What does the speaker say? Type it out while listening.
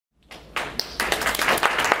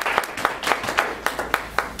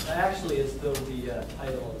actually as though the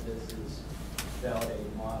title of this is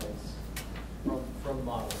validating models from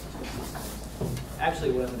models to systems.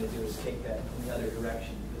 Actually, what I'm going to do is take that in the other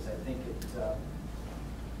direction because I think it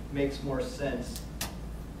makes more sense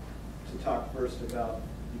to talk first about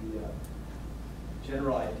the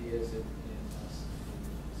general ideas in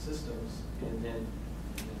systems and then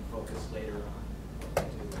focus later on what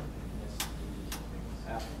we do as these things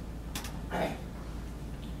happen.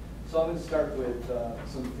 So I'm going to start with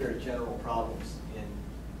some very general problems in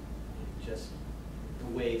just the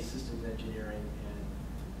way systems engineering and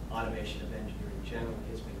automation of engineering generally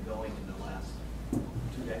has been going in the last 2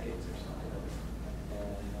 decades or so.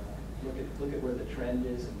 And look at where the trend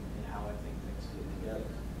is and how I think things fit together.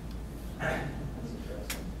 That's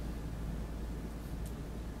interesting.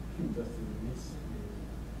 Will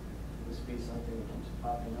this be something that keeps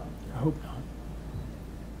popping up? I hope not.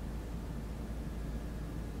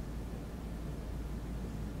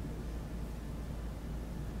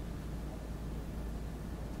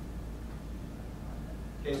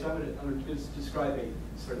 Okay, so I'm going to describe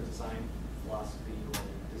a sort of design philosophy or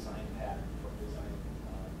design pattern for design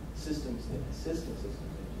systems and assistant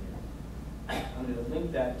systems engineering. I'm going to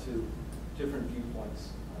link that to different viewpoints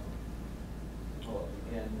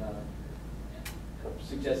and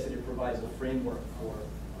suggest that it provides a framework for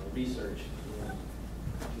research in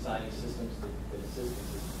designing systems that assist the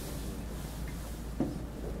systems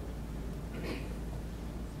engineering.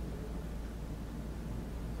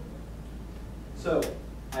 So,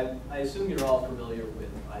 I assume you're all familiar with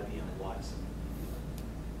IBM Watson,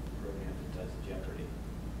 the program that does Jeopardy.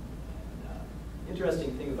 And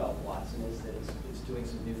interesting thing about Watson is that it's doing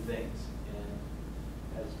some new things.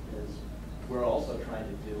 And as we're also trying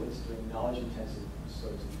to do, it's doing knowledge-intensive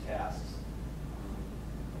sorts of tasks.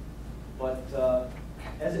 But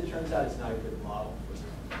as it turns out, it's not a good model for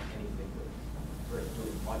anything for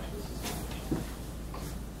doing much with system.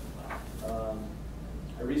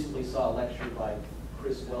 I recently saw a lecture by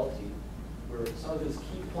Chris Welty, where some of his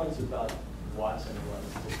key points about Watson was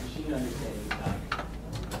that machine understanding is not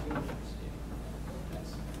human understanding.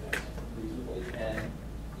 That's reasonable. And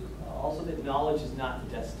also that knowledge is not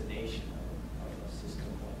the destination of a system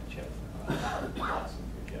like Watson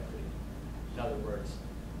for Jeopardy. In other words,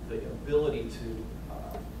 the ability to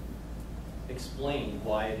explain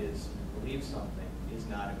why it is you believe something is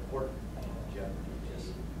not important in Jeopardy. Just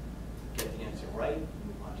get the answer right and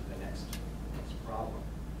move on to the next problem.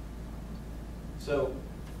 So,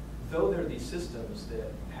 though there are these systems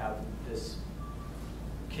that have this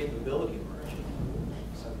capability emerging,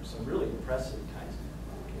 some really impressive kinds of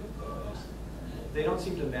capabilities, they don't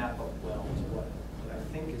seem to map up well to what I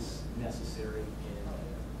think is necessary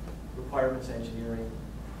in requirements engineering,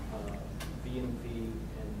 V&V,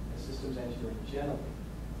 and systems engineering generally.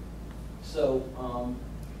 So,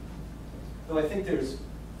 though I think there's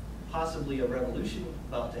possibly a revolution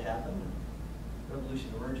about to happen,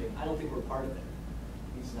 revolution emerging, I don't think we're part of it.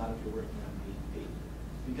 At least not if you're working on V&V.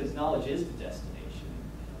 Because knowledge is the destination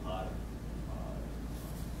in a lot of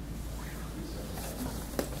research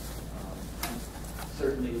things.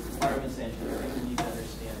 Certainly, requirements engineering, you need to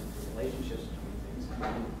understand the relationships between things. You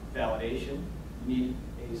need validation. You need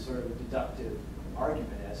a sort of deductive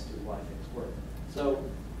argument as to why things work. So,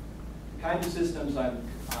 the kind of systems I'm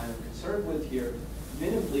concerned with here,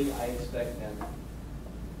 minimally, I expect them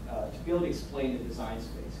to be able to explain the design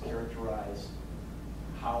space, characterize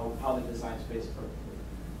how the design space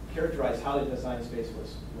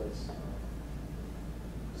was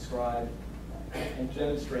described, and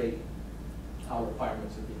demonstrate how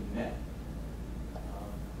requirements are being met.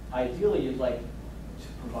 Ideally, you'd like to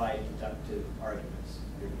provide deductive arguments.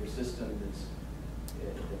 Your system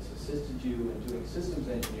that's assisted you in doing systems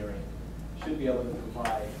engineering should be able to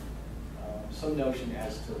provide some notion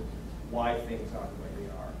as to why things are the way they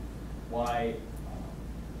are,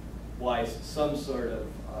 why some sort of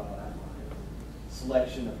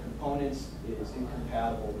selection of components is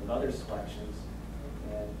incompatible with other selections,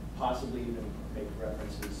 and possibly even make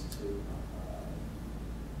references to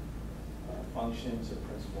functions or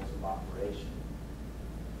principles of operation.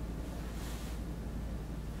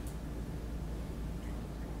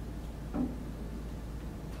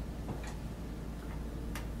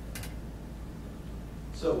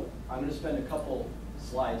 So I'm going to spend a couple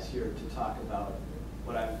slides here to talk about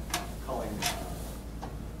what I'm calling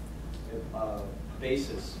a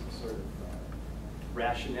basis, sort of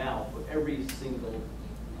rationale for every single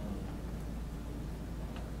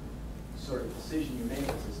sort of decision you make in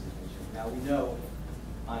systems engineering. Now we know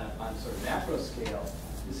on sort of macro scale,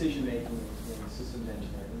 decision making in systems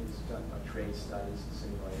engineering is done by trade studies and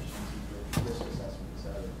simulations and risk assessment,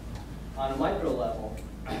 etc. On a micro level,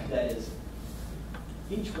 That is,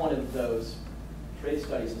 each one of those trace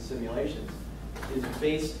studies and simulations is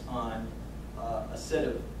based on a set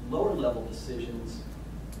of lower level decisions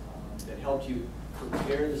that helped you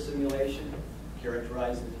prepare the simulation,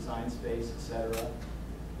 characterize the design space, et cetera,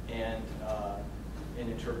 and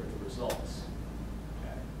interpret the results.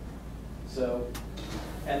 Okay. So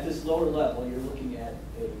at this lower level, you're looking at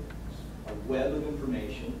a web of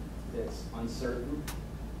information that's uncertain,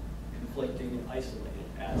 conflicting, and isolated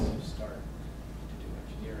as you start to do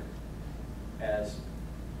engineering.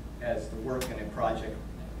 As the work in a project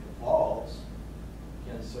evolves,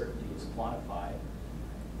 the uncertainty is quantified,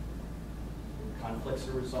 conflicts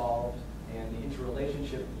are resolved, and the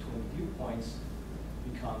interrelationship between viewpoints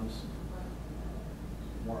becomes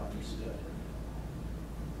more understood.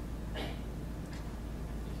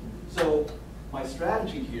 So my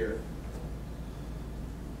strategy here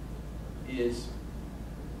is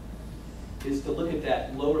to look at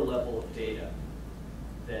that lower level of data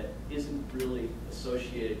that isn't really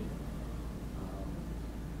associated.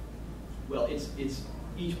 Well,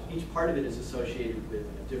 each part of it is associated with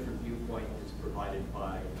a different viewpoint that's provided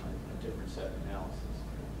by a different set of analysis.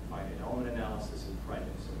 Finite element analysis and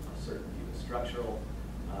a certain view of structural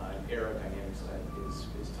aerodynamics is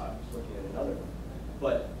looking at another one.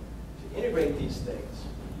 But to integrate these things,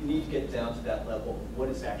 you need to get down to that level of what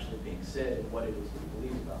is actually being said and what it is we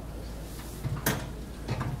believe about those things.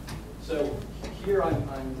 So here I'm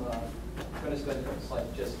going to spend a couple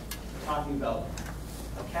slides just talking about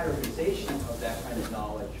a categorization of that kind of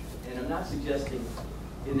knowledge. And I'm not suggesting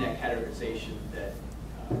in that categorization that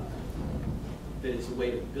it's a way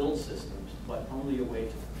to build systems, but only a way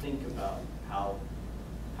to think about how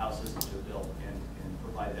systems are built and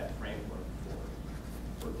provide that framework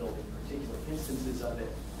for building particular instances of it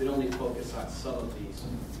that only focus on some of these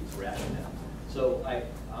rationale. So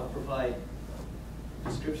I'll provide a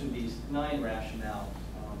description of these 9 rationale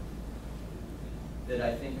that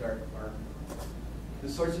I think are the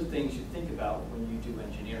sorts of things you think about when you do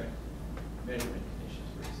engineering. Measurement conditions,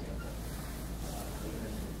 for example.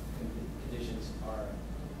 Measurement conditions are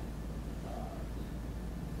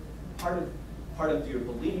part of your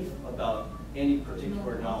belief about any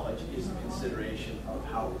particular knowledge is a consideration of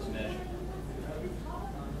how it was measured.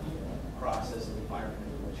 Process and environment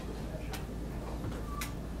in which it was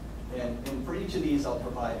measured. And for each of these, I'll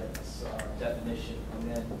provide a definition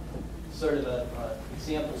and then sort of an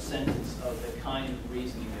example sentence of the kind of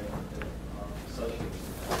reasoning that associated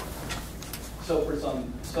with that. So for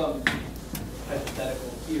some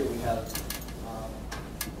hypothetical here, we have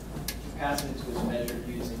capacitance was measured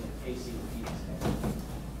using an AC impedance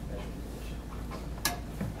measurement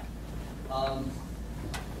condition.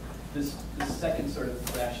 This second sort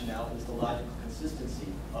of rationale is the logical consistency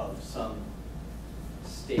of some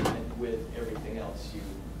statement with everything else you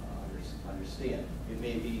understand. It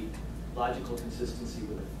may be logical consistency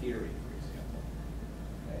with a theory, for example.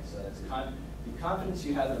 Okay, so that's the confidence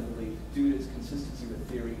you have in a belief due to its consistency with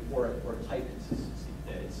theory or type consistency,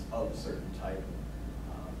 that it's of a certain type,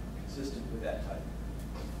 consistent with that type.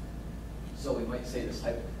 So we might say this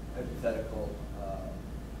hypothetical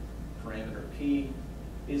parameter P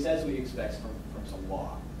is as we expect from some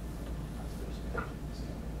law.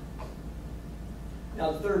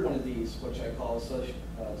 Now the third one of these, which I call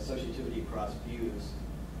associativity across views,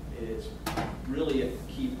 is really a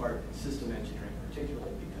key part of system engineering,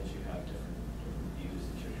 particularly because you have different views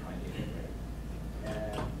that you're trying to integrate.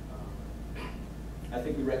 And I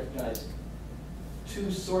think we recognize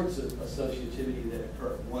 2 sorts of associativity that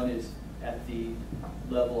occur. One is at the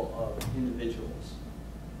level of individuals,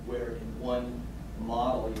 where in one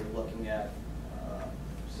model you're looking at,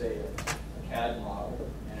 say, a CAD model,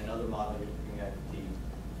 and another model you're looking at the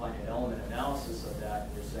finite element analysis of that,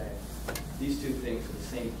 and you're saying these 2 things are the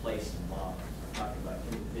same place in the model. We're talking about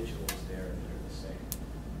individuals there that are the same.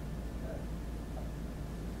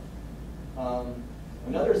 Okay.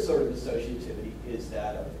 Another sort of associativity is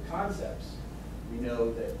that of the concepts. We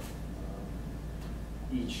know that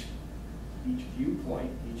each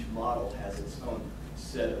viewpoint, each model has its own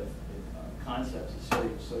set of concepts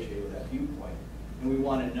associated with that viewpoint. And we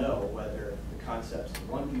want to know whether the concepts in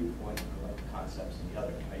one viewpoint are like the concepts in the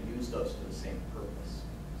other. I use those for the same purpose.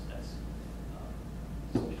 So that's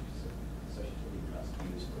associativity across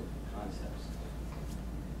views for concepts.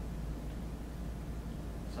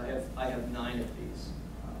 So I have 9 of these.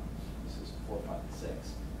 This is 4, 5, and 6.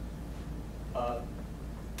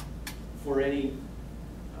 For any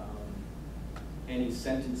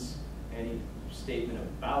sentence, any statement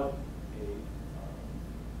about a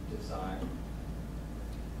design,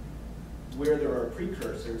 where there are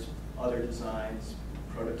precursors, other designs,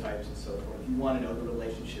 prototypes and so forth, you want to know the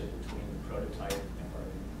relationship between the prototype or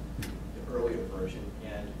the earlier version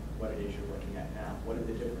and what it is you're looking at now. What are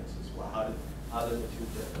the differences? Well, how do the two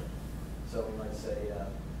differ? So we might say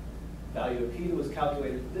value of p that was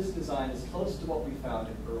calculated for this design is close to what we found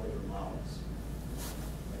in earlier models.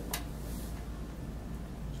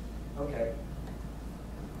 Okay.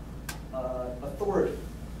 Authority.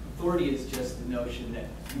 Authority is just the notion that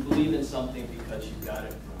you believe in something because you got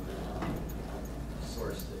it from a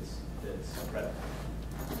source that's credible.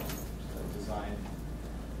 So design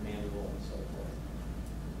manual and so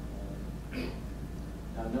forth.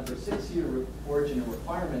 Now, number 6 here, origin and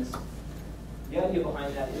requirements. The idea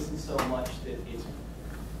behind that isn't so much that it's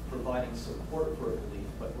providing support for a belief,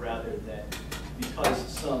 but rather that because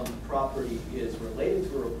some property is related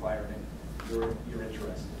to a requirement, you're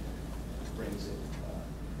interested.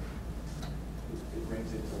 It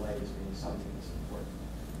brings it to light as being something that's important.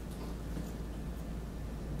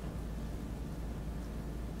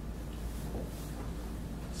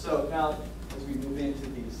 So now, as we move into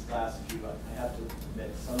these last few, I have to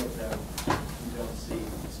admit some of them you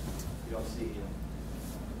don't see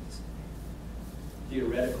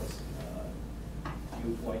theoretical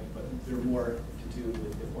viewpoint, but they're more to do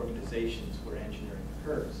with the organizations where engineering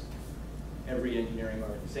occurs. Every engineering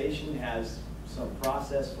organization has some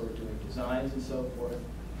process for doing designs and so forth,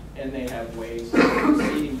 and they have ways of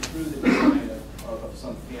proceeding through the design of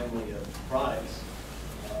some family of products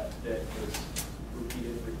that is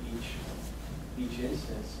repeated for each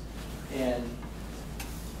instance. And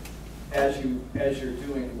as you're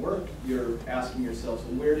doing work, you're asking yourselves,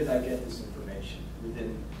 well, where did I get this information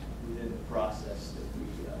within the process that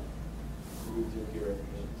we do here at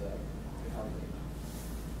the company?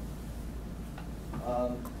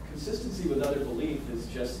 Consistency with other belief is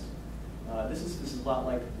just this is a lot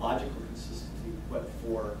like logical consistency, but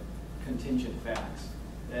for contingent facts.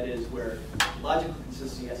 That is where logical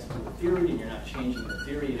consistency has to do with theory, and you're not changing the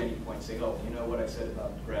theory at any point, saying, oh, you know what I said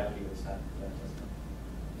about gravity, that doesn't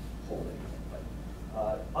hold anything.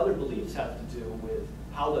 But other beliefs have to do with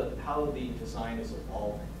how the design is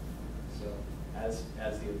evolving. So as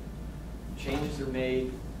the changes are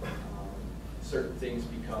made, certain things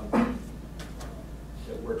become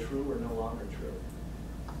that were true or no longer true.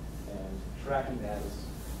 And tracking that is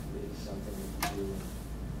something that you do in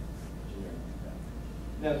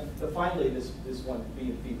engineering. Now, finally, this one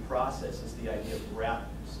B process is the idea of wrap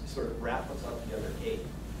what's up the other 8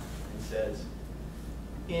 and says,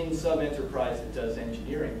 in some enterprise that does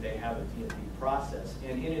engineering, they have a D&B process.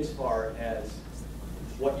 And in as far as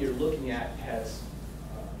what you're looking at has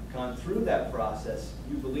gone through that process,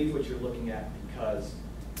 you believe what you're looking at because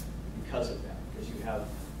of that, because you have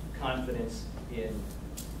confidence in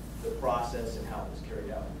the process and how it was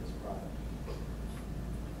carried out in this product.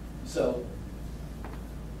 So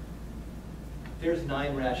there's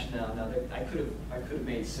 9 rationale. Now I could have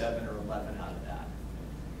made 7 or 11 out of that.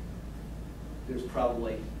 There's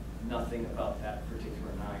probably nothing about that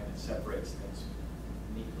particular 9 that separates things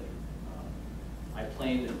neatly. I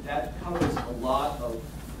claim that covers a lot of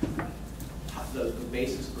the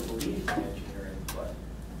basis for belief in engineering,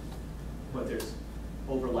 but there's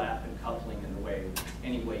overlap and coupling in the way,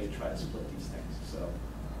 any way you try to split these things. So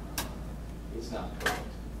it's not perfect.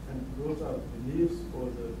 And those are beliefs for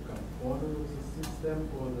the component of the system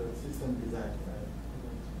or the system design, right?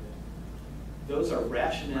 Those are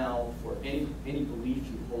rationale for any belief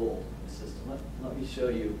you hold in the system. Let me show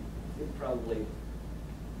you. It probably,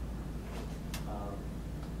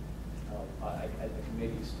 I can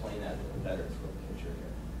maybe explain that a little better through a picture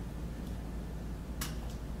here.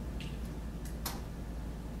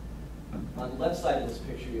 On the left side of this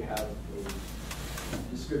picture, you have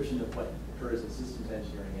a description of what occurs in systems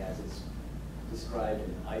engineering as it's described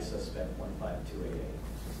in ISO spec 15288.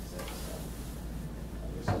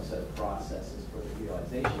 There's some set of processes for the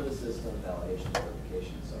realization of the system, validation,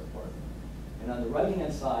 verification, and so forth. And on the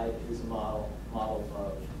right-hand side is a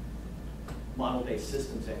model-based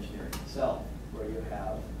systems engineering itself, where you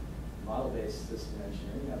have model-based system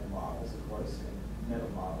engineering. You have models, of course, and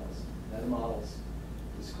meta-models. Meta-models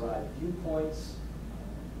describe viewpoints.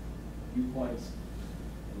 Viewpoints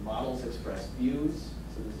and models express views.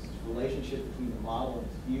 So this is a relationship between the model and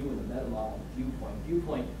its view, and the meta-model and viewpoint.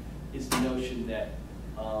 Viewpoint is the notion that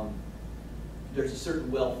there's a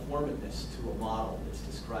certain well-formedness to a model that's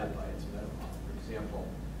described by its meta-model. For example,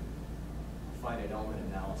 finite element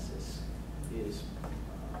analysis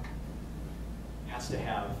has to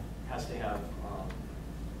have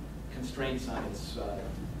constraints on its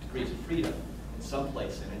degrees of freedom in some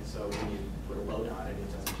place in it. So when you put a load on it,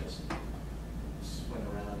 it doesn't just swing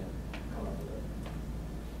around and come up with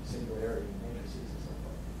a singularity matrices and so forth.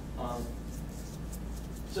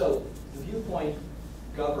 So the viewpoint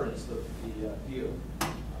governs the view.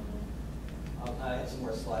 I have some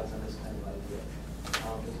more slides on this kind of idea.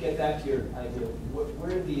 But to get back to your idea,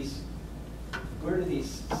 where do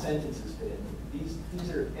these sentences fit in? These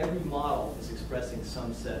are, every model is expressing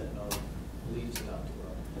some set of beliefs about the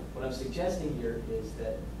world. What I'm suggesting here is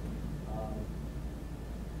that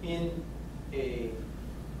in a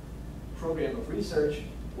program of research,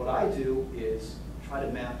 what I do is try to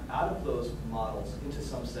map out of those models into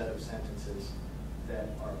some set of sentences that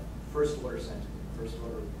are first-order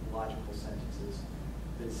logical sentences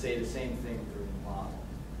that say the same thing that are in the model.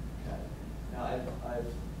 Okay. Now I've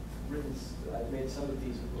made some of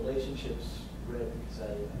these relationships red because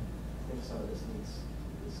I think some of this needs to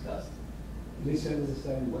be discussed. These sentences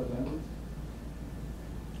are in what language?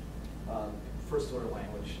 First-order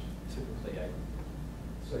language, typically.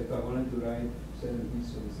 So if I wanted to write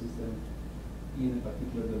sentences of the system in a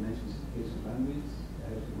particular dimension, case of language,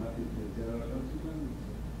 I have to map it to the general logic language?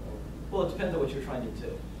 Well, it depends on what you're trying to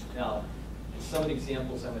do. Now, some of the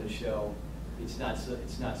examples I'm going to show, it's not so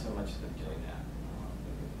much them doing that.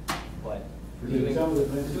 But for doing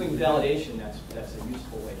validation, that's a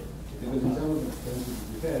useful way to do it. Because in some of the examples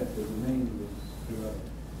you had, the domain was throughout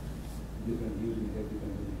different views, you have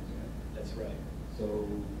different domains, right? That's right. So,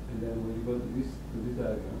 and then when you go to this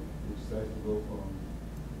diagram, which tries to go from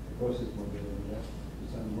the process model to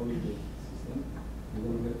some modular system, you're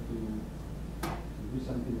going to have to do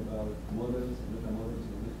something about models and meta-models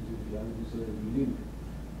and specific languages so that you link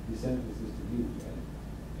the sentences to views, right?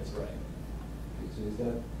 That's right. Okay, so is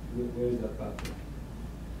that, where is that pattern?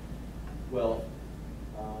 Well,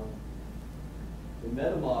 the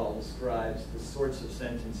meta model describes the sorts of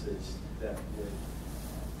sentences that would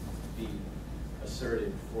be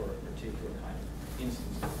asserted for a particular kind of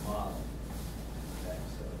instance of the model. Okay,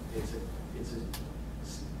 so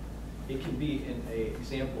it can be an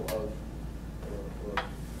example of or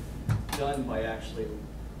done by actually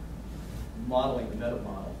modeling the meta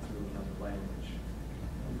model through another language.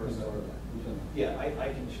 First order language. Yeah,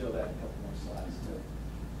 I can show that in a couple more slides.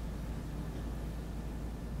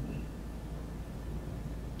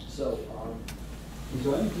 So, is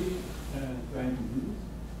OMG trying to do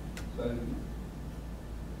this?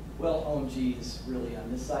 Well, OMG is really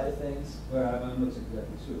on this side of things. Well, I'm not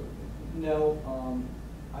exactly sure. No,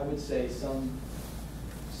 I would say some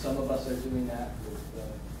of us are doing that with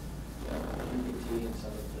UPT and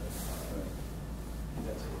some of the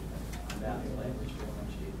that's a mapping language for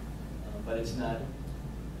OMG. But it's not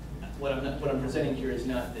what I'm presenting here is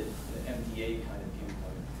not the MDA kind of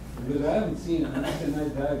viewpoint. Because I haven't seen, and that's a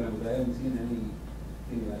nice diagram, but I haven't seen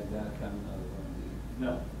anything like that coming out of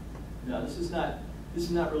OMG. No, this is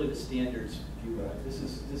not really the standards viewpoint. Right. This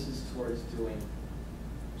is towards doing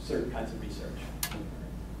certain kinds of research.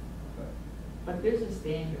 But there's a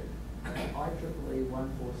standard, IEEE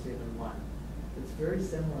 1471. It's very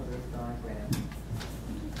similar to this diagram,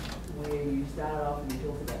 where you start off and you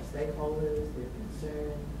talk about stakeholders, their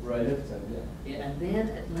concerns. Right. Yeah, and then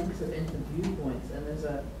it links it into viewpoints, and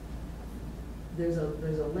there's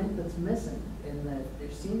a link that's missing in that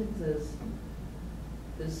there's sentences.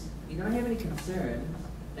 You don't have any concerns,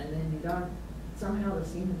 and then you don't. Somehow the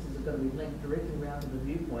sentences are going to be linked directly around to the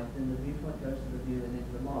viewpoint, then the viewpoint goes to the view and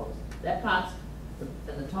into the models. That part's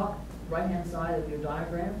in the top right-hand side of your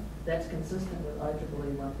diagram. That's consistent with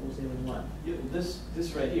IEEE 1471. Yeah, this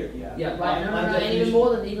right here, yeah. Yeah, right. No, and even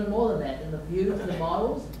more than that. In the view to the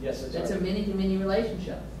models, yes, that's right. a many-to-many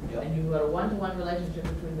relationship. Yep. And you've got a one-to-one relationship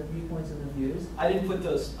between the viewpoints and the views. I didn't put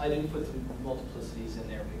the multiplicities in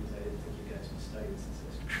there because I didn't think you guys would study it since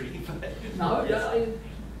it's pretty. No, yes.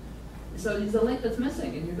 So there's a link that's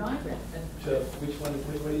missing in your diagram. So which one are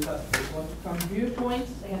you talking? Which one? From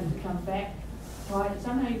viewpoints, they have to come back.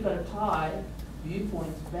 Somehow you've got to tie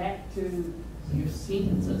viewpoints back to your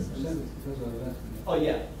sentences. Oh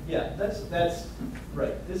yeah, that's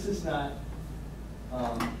right. This is not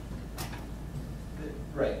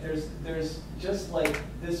right. There's just like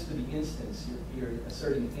this for the instance. You're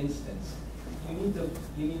asserting an instance. You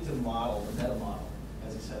need to model the meta model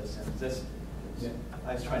as a set of sentences. Yeah.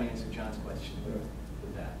 I was trying to answer John's question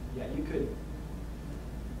with that. Yeah, you could.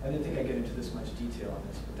 I didn't think I'd get into this much detail on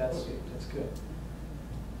this, but that's good.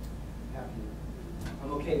 Happy.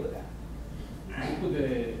 I'm okay with that. You put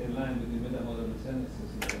a line with the meta model and sentences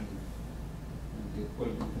and get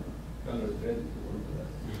quality color ready to work with that.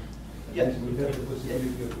 Yeah. We have the possibility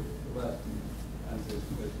of asking answers to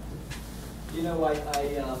questions. You know, what I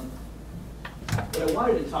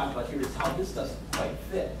wanted to talk about here is how this doesn't quite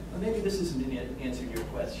fit. Well, maybe this isn't an answer to your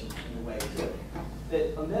question in a way, too.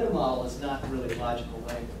 That a meta model is not really logical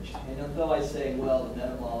language. And although I say, well, the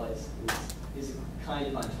meta model is is a kind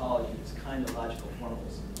of ontology, it's a kind of logical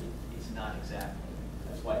formalism. It's not exactly.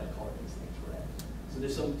 That's why they call these things red. So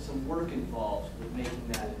there's some work involved with making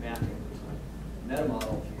that mapping between the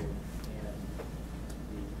metamodel view and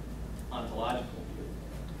the ontological view,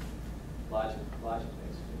 logic-based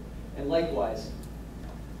view. And likewise,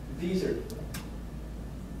 these are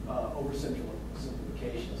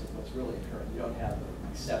oversimplifications of what's really occurring. You don't have the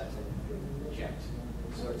accept and reject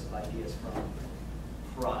sorts of ideas from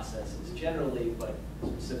processes generally, but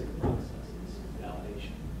specific processes,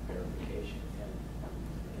 validation, verification,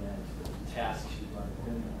 and tasks you run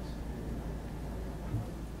within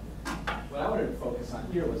those. What I wanted to focus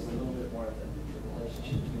on here was a little bit more of the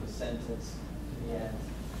relationship between the sentence and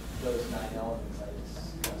those 9 elements I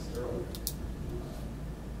discussed earlier.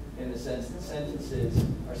 In the sense that sentences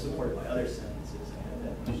are supported by other sentences and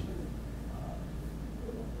that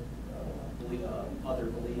other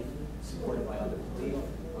belief supported by other belief.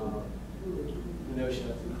 The notion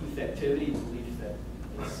of effectivity, belief that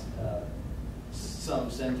some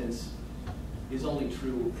sentence is only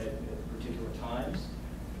true at particular times.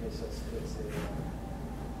 Okay, so it's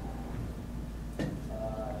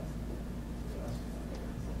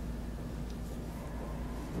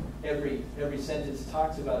every sentence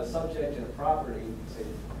talks about a subject and a property. You can say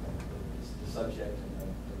the subject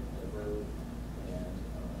and the verb and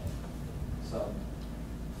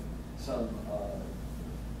some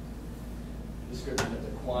description of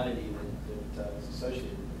the quantity that is associated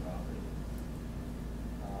with the property.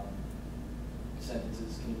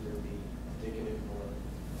 Sentences can either be indicative or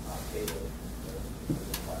table or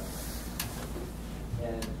requirements.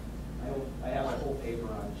 And I have a whole paper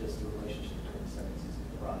on just the relationship between sentences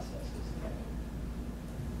and processes.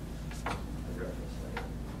 I reference later.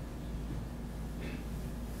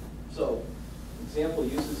 So, example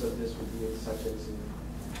uses of this would be such as in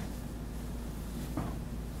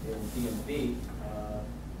D&B,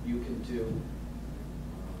 you can do,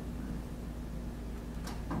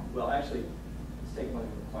 well actually, let's take one in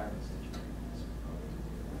requirements engineering.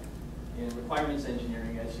 In requirements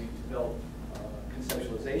engineering, as you develop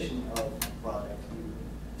conceptualization of a product, you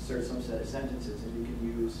insert some set of sentences and you can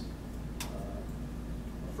use a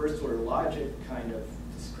first order logic kind of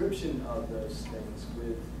description of those things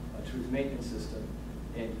with a truth maintenance system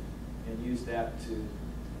and use that to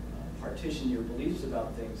partition your beliefs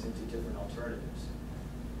about things into different alternatives.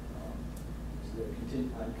 So they're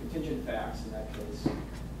contingent facts in that case.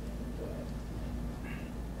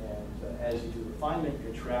 And as you do refinement,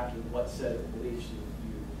 you're tracking what set of beliefs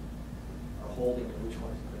you are holding and which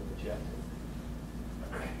ones have been rejected.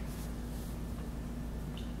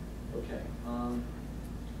 Okay.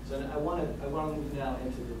 So I want to move now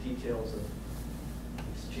into the details of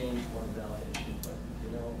exchange form validation, but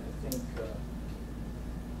I think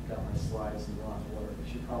got my slides in the wrong order. We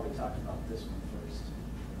should probably talk about this one first.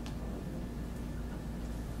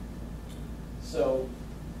 So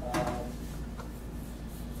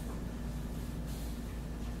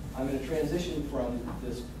I'm going to transition from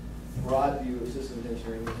this broad view of systems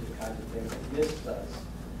engineering into the kinds of things that NIST does.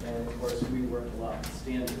 And of course, we work a lot with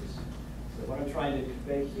standards. So what I'm trying to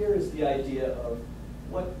convey here is the idea of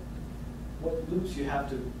what loops you have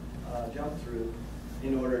to jump through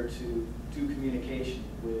in order to do communication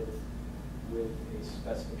with a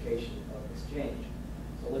specification of exchange.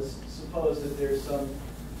 So let's suppose that there's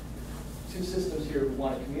two systems here who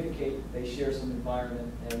want to communicate. They share some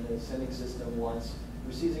environment, and the sending system wants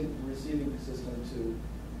receiving system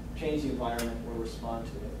to change the environment or respond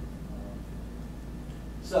to it.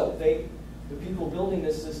 So the people building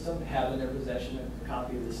this system have in their possession a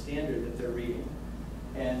copy of the standard that they're reading,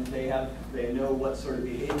 and they know what sort of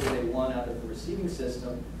behavior they want out of the receiving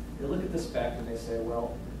system. They look at the spec and they say,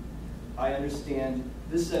 well, I understand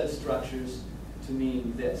this set of structures to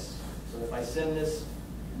mean this. So if I send this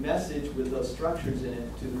message with those structures in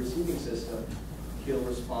it to the receiving system, he'll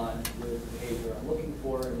respond with the behavior I'm looking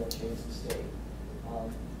for, and he'll change the state.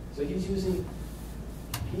 So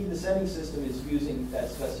the sending system is using that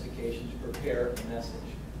specification to prepare a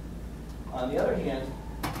message. On the other hand,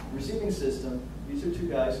 receiving system, these are two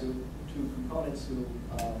components who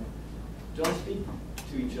don't speak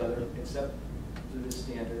to each other except through the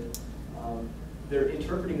standard. They're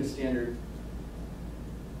interpreting the standard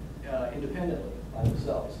independently by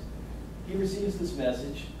themselves. He receives this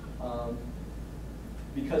message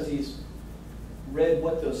because he's read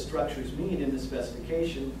what those structures mean in the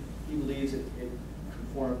specification. He believes it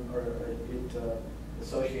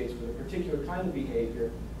associates with a particular kind of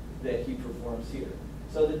behavior that he performs here.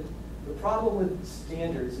 So the problem with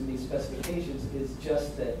standards in these specifications is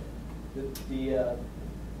just that the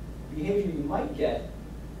behavior you might get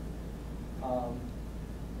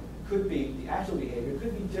could be, the actual behavior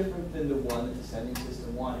could be different than the one that the sending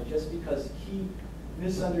system wanted, just because he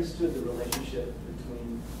misunderstood the relationship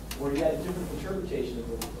between, or he had a different interpretation of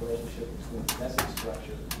the relationship between the message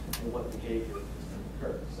structure and what behavior was going to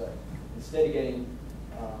occur. So instead of getting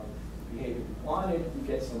behavior we wanted, we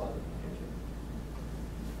get some other behavior.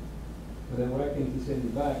 But then why can't he send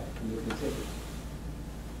it back and you can take it?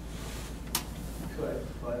 Could,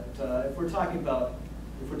 but if we're talking about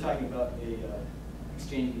a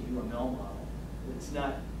exchanging UML model, it's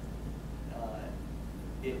not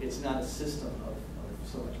a system of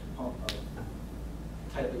so much of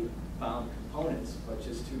tightly bound components, but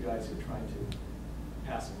just two guys who are trying to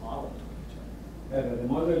pass a model between each other. Yeah, but the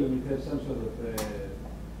model will have some sort of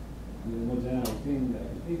the more general thing that I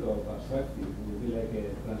think of abstractive will be like a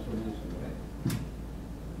transformation, right?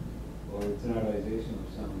 Or a generalization of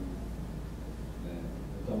some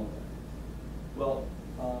automata. Well,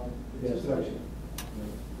 The abstraction.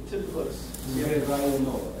 the typical You get value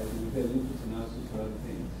no, right? You get inputs and outputs for other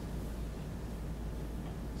things.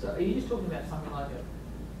 So are you just talking about something like a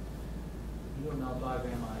UML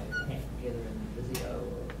diagram I hang together in Visio,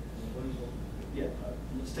 or what are you talking about? Yeah,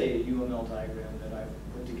 let's say a UML diagram that I've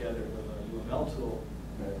put together with a UML tool.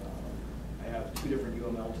 Right. I have two different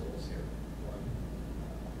UML tools here. One,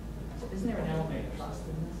 So isn't there an element of trust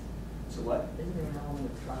in this? so what? Isn't there an element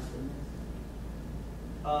of trust in this?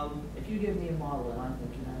 If you give me a model and I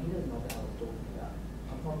think, he doesn't know what the hell he's talking about.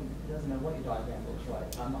 He doesn't know what your diagram looks like.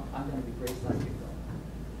 I'm going to be pretty psychic though.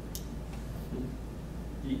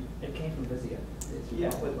 It came from Visio.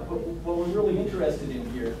 Yeah, but what we're really interested in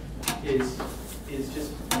here is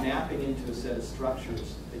just mapping into a set of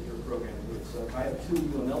structures that you're programming with. So if I have two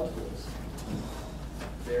UML tools,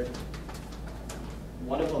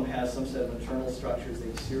 one of them has some set of internal structures that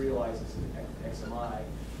he serializes in XMI,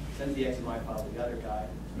 sends the XMI file to the other guy.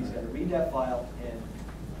 He's got to read that file and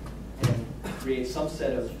create some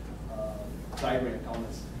set of diagram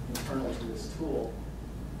elements internal to this tool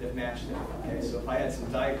that match them. Okay, so if I had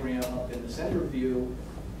some diagram up in the center view,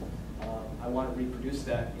 I want to reproduce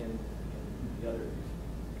that in the other view.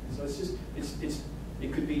 So it's just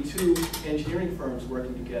it could be two engineering firms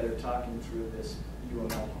working together talking through this UML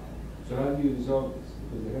model. So how do you resolve this?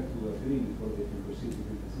 Because they have to agree before they can proceed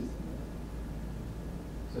with the system.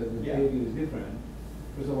 So if the behavior is different,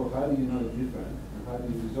 first of all, how do you know it's different? And how do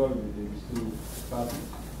you resolve it with these two partners?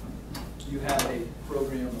 You have a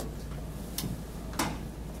program of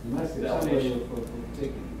You must have some way of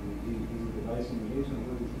taking it. Is it device simulation or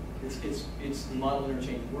what is it? it's the model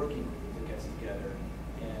interchange working group that gets together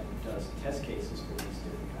and does test cases for these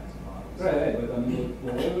different kinds of models. Right, but I mean,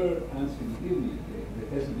 whatever answer you give me, there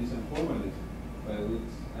has to be some formalism by which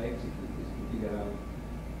I execute this to figure out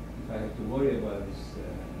if I have to worry about this.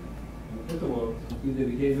 First of all, if the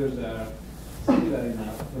behaviors are similar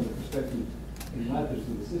enough from the perspective it matters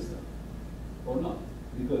to the system or not.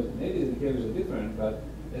 Because maybe the behaviors are different, but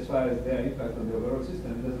as far as their impact on the overall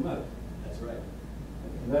system, it doesn't matter. That's right.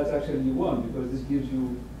 And that's actually you want, because this gives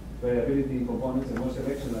you variability in components and more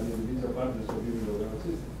selection of the individual partners for giving the overall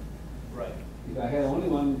system. Right. If I had only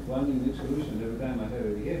one unique solution every time I have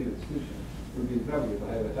a behavior distribution, it would be in trouble if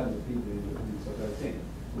I have 100 people in the so-called chain.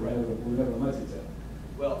 Right. We'll never match each other.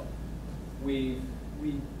 Well, we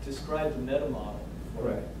described the meta model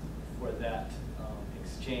for that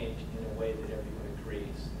exchange in a way that everyone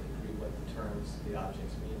agrees. They agree what the terms, the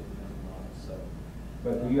objects mean in the meta model. So,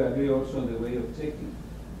 But do you agree also on the way of checking?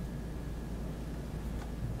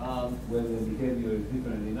 Whether the behavior is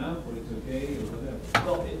different enough, or it's okay, or whatever.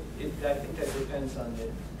 well, I think that depends on the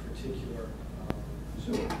particular.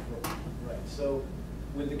 Sure. Right. So,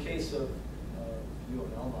 with the case of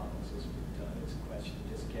UML models, as we've done, it's a question of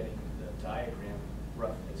just getting the diagram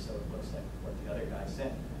roughly so it looks like what the other guy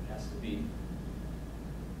sent. It has to be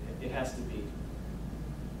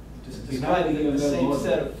just describing the same model,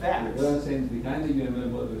 set of facts. What I'm saying is behind the UML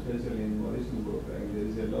model, especially in Maurice's work, right, there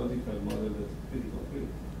is a logical model that's pretty complete.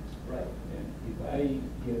 Right. And if I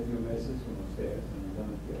get your message from upstairs and I'm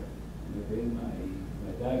down here, and you obey my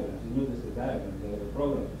diagrams, you notice the diagrams, they have a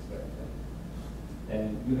program that's correct.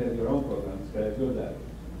 And you have your own program that's your diagram.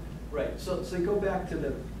 Right. So you go back to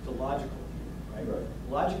the logical view, right? Right.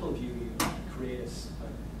 Logical view, you create a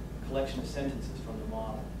collection of sentences from the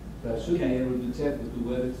model. That should be able to check to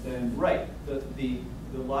where it stands. Right. The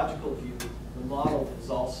logical view, the model is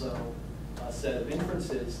also a set of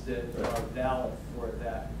inferences that are valid for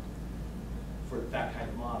that kind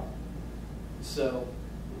of model. So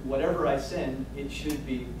whatever I send, it should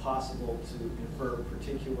be possible to infer a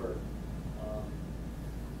particular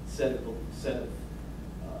set of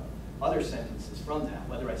other sentences from that.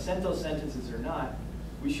 Whether I sent those sentences or not,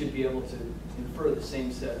 we should be able to infer the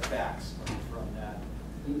same set of facts from that.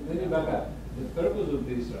 Let me back up. The purpose of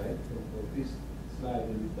this, right, of this slide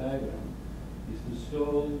and this diagram, is to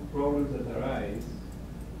show problems that arise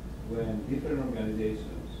when different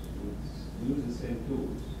organizations which use the same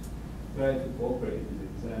tools try to cooperate in the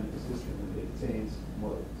design of the system and they change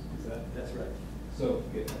models. Is that? That's right. So,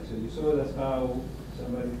 okay, so you saw that's how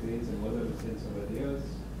somebody creates a model and sends somebody else,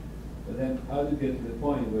 but then how do you get to the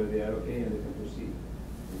point where they are okay and they can proceed?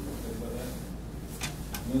 Can you talk about that?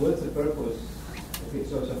 I mean, what's the purpose? Okay,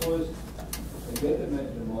 so suppose I get the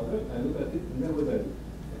model, I look at it, and then what do I do?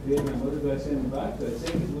 I create my model, do I send it back? Do I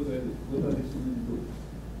send it? What do I do? What are these students do?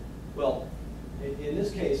 Well, in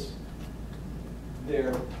this case,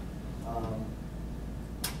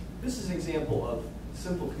 this is an example of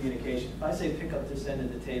simple communication. If I say pick up this end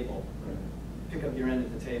of the table, pick up your end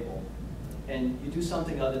of the table, and you do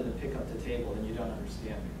something other than pick up the table, then you don't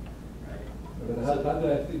understand me, right? But how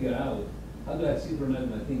do I figure out, how do I synchronize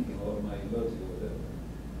my thinking or my logic or whatever?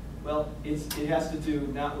 Well, it has to do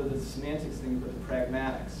not with the semantics thing, but the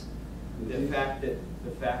pragmatics. The fact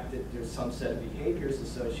that there's some set of behaviors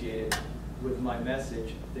associated with my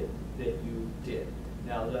message that you did.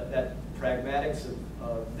 Now that pragmatics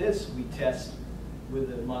of this we test with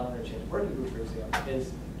the model interchange working group, for example,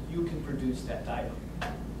 is you can produce that diagram,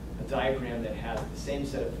 a diagram that has the same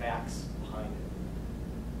set of facts behind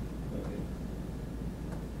it. Okay.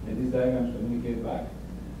 And these diagrams communicate back?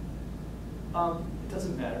 It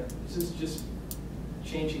doesn't matter. This is just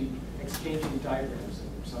exchanging diagrams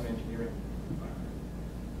in some engineering environment.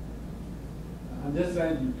 I'm just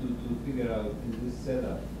trying to figure out in this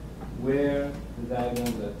setup where the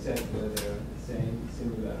diagrams are checked whether they're the same,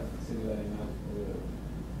 similar enough, or whatever.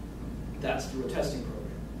 That's through a testing program,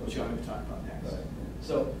 which I'm going to talk about next. Right.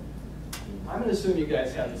 So I'm going to assume you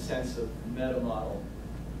guys have the sense of meta model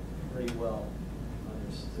pretty well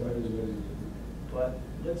understood. But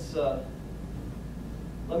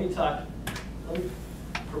let me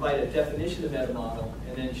provide a definition of meta model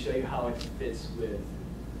and then show you how it fits with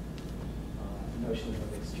the notion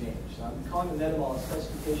of exchange. So I'm calling the meta model a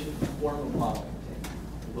specification form of model container,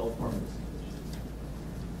 the well-formed distinction.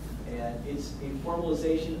 And it's a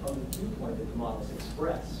formalization of the viewpoint that the models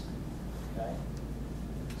express. Okay?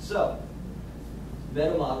 So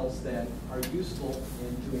meta models then are useful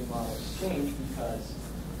in doing model exchange because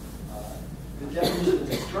the definition of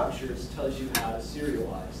the structures tells you how to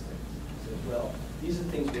serialize things. So, well, these are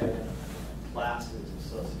things we identify, classes,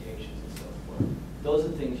 associations, and so forth. Those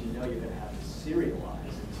are things you know you're going to have to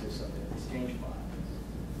serialize into some exchange files.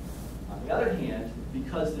 On the other hand,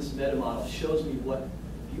 because this meta model shows me what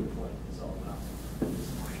viewpoint is all about,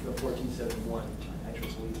 the 1471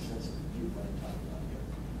 IEEE sense of viewpoint I'm talking about here,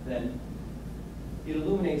 then it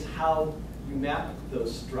illuminates how you map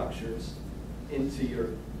those structures into your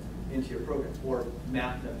program, or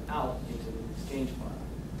map them out into the exchange file.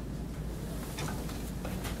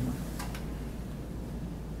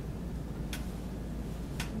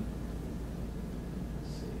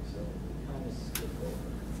 Let's see, so kind of skip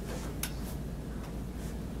over.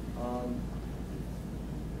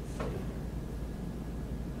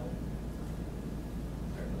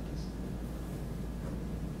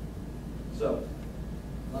 So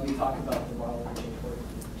let me talk about the model interchange working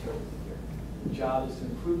utility here. The job is to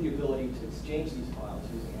improve the ability to exchange these files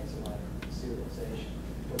using XML serialization.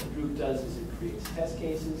 What the group does is it creates test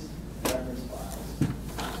cases, reference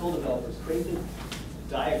files. Tool developers create the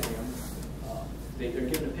diagram. They're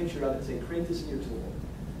given a picture of it and say, create this in your tool.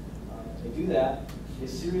 They do that. They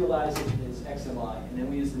serialize it as XMI, and then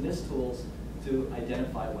we use the NIST tools to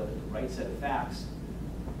identify whether the right set of facts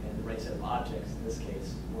and the right set of objects, in this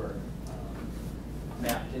case, were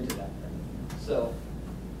mapped into that thing. So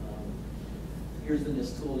here's the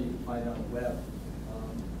NIST tool you can find on the web.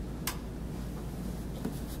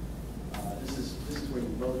 This is where you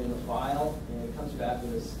load in a file, and it comes back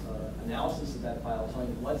with this analysis of that file, telling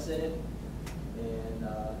you what's in it, and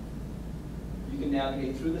you can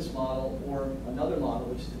navigate through this model or another model,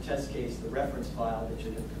 which is the test case, the reference file that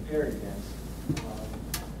you're going to compare it against.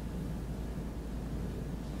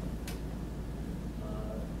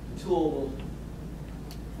 The tool will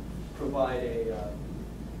provide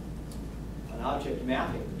an object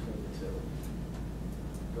mapping between the two,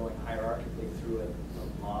 going hierarchically through a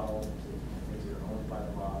model to things that are owned by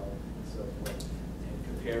the model and so forth, and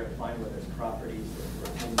compare and find whether there's properties that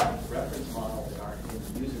are in the reference model that aren't in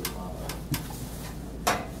the user's model.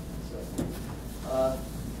 So,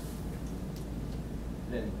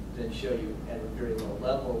 then show you at a very low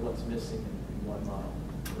level what's missing in one model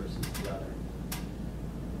versus the other.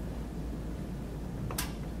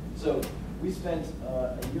 So we spent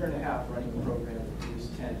a year and a half running a program that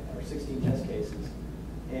produced 16 test cases.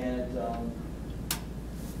 And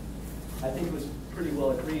I think it was pretty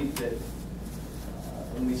well agreed that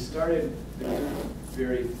when we started, there was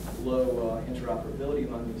very low interoperability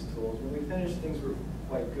among these tools. When we finished, things were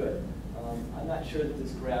quite good. I'm not sure that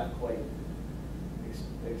this graph quite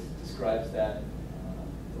describes that,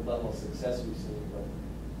 the level of success we've seen, but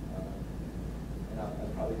and I'll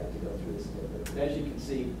probably have to go through this a little bit. But as you can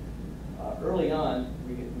see, early on,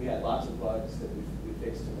 we had lots of bugs that we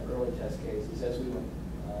fixed in the early test cases. As we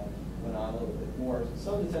went on a little bit more,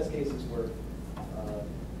 some of the test cases were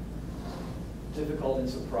difficult and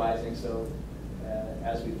surprising, so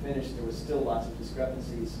as we finished, there was still lots of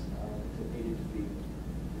discrepancies that needed to be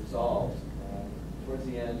resolved. Towards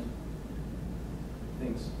the end,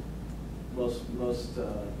 things, most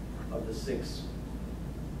of the six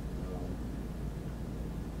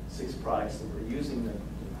products that were using the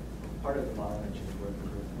part of the model engine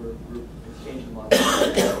were changing the model.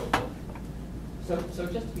 So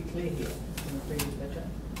just to be clear here, in the previous picture,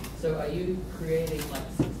 so are you creating like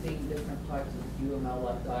 16 different types of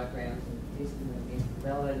UML-like diagrams and testing them against,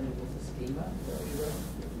 validating them with a schema? Is that what you wrote?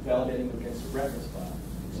 Validating against a reference file.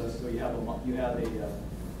 So you have a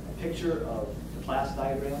picture of the class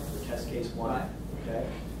diagram for test case 1, right. Okay,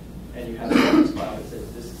 and you have a reference file that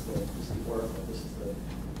says this is the oracle, this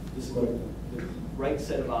is the right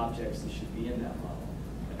set of objects that should be in that model.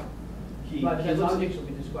 Okay. But those objects will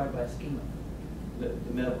be described by a schema. The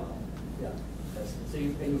meta model. Yeah. So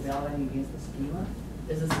you're validating against the schema?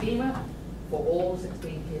 Is the schema for all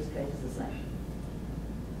 16 test cases the same?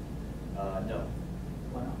 No.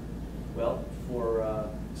 Why not? Well, for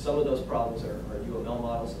some of those problems are UML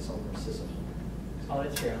models and some of them are system. Oh,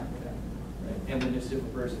 that's fair enough. Okay. Right? And then there's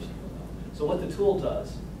different versions of UML. So what the tool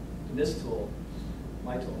does, in this tool,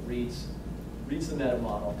 my tool, reads the meta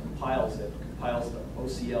model, compiles the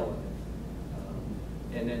OCL in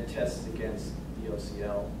it, and then tests against the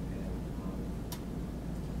OCL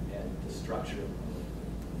and the structure of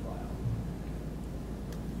the file.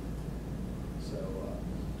 So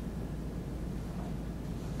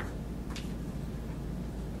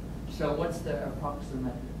So what's the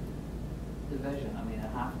approximate division? I mean,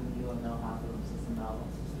 half of them UML, half of them SysML.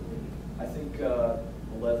 I think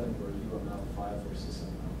 11 were UML, 5 were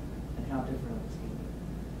SysML. And how different are the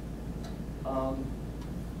schemas?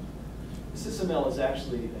 SysML is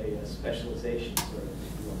actually a specialization sort of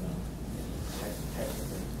UML,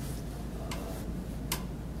 technically.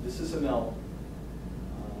 The SysML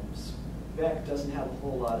spec doesn't have a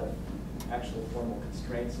whole lot of actual formal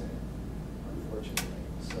constraints in it, unfortunately.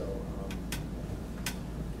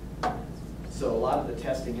 So a lot of the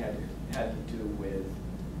testing had to do with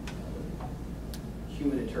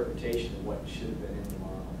human interpretation of what should have been in the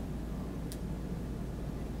model.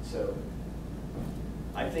 So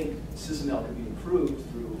I think SysML could be improved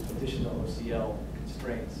through additional OCL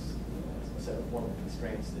constraints, a set of formal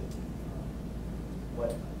constraints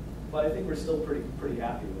that. But I think we're still pretty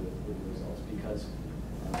happy with the results because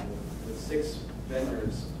with 6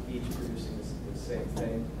 vendors each producing the same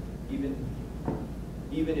thing,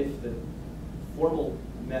 even if the formal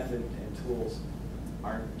method and tools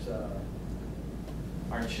aren't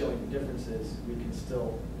showing the differences, we can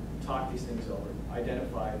still talk these things over,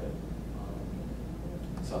 identify the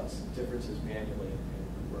some differences manually,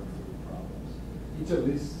 and work through the problems. Each of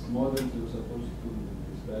these models are supposed to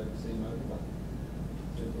describe the same algebra?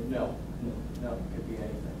 No, it could be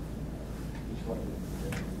anything. Each one of them is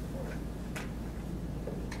different.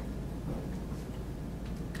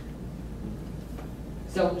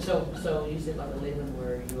 So you said like 11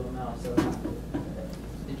 were UML. So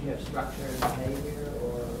did you have structure and behavior,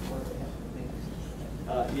 or what did they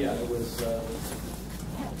have? Yeah, there was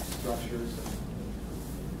structures,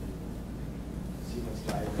 sequence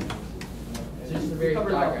diagrams. So just the very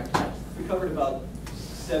diagram types. We covered about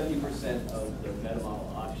 70% of the meta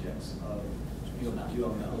model objects of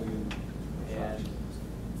UML. And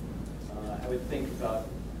I would think about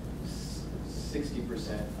 60%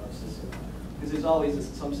 of SysML. Because there's always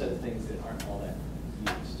some set of things that aren't all that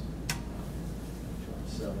used.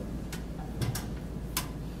 So,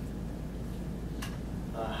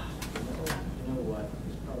 you know what?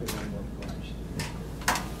 There's probably one more question.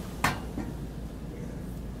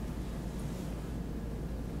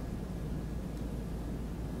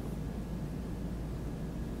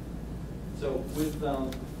 So with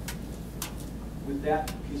that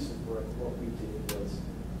piece of work, what we did was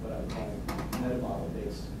what I would call meta model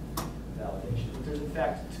based validation. There's in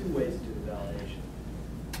fact 2 ways to do the validation.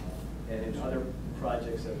 And in other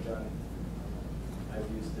projects I've done, I've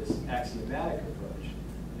used this axiomatic approach.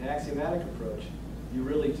 In an axiomatic approach, you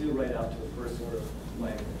really do write out to a first order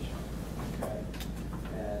language. Okay?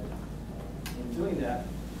 And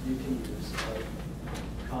you can use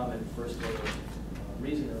a common first order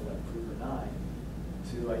reasoner like proof or 9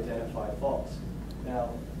 to identify faults. Now,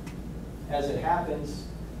 as it happens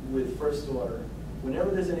with first order, whenever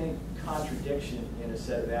there's any contradiction in a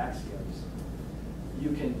set of axioms, you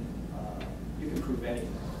can prove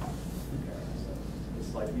anything. Okay, so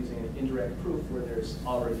it's like using an indirect proof where there's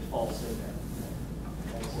already faults in there.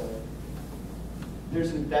 And so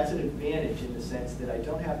that's an advantage in the sense that I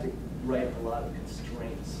don't have to write a lot of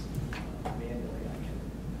constraints manually.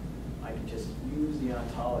 I can just use the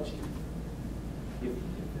ontology if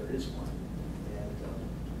there is one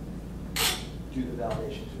and do the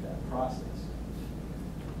validation through that process.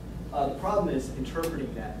 The problem is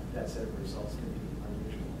interpreting that set of results can be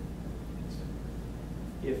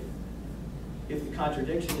unusual. If the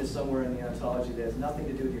contradiction is somewhere in the ontology that has nothing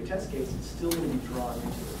to do with your test case, it's still going to be drawn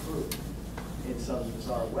into the proof in some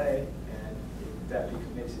bizarre way, and that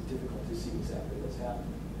makes it difficult to see exactly what's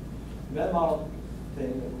happening. The meta-model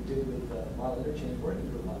thing that we did with model interchange working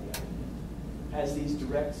group on the other hand has these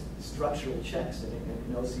direct structural checks in it,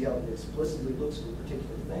 and an OCL that explicitly looks for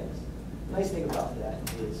particular things. The nice thing about that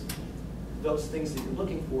is those things that you're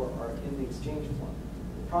looking for are in the exchange form.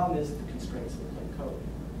 The problem is the constraints look like code.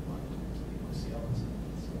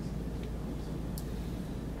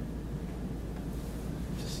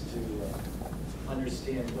 Just to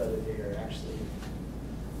understand whether they are actually,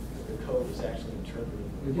 the code is actually interpreted.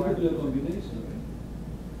 But you could do a combination, right?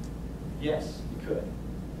 Yes, you could.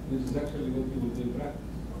 This is actually what you would do in practice.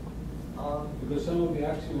 Because some of the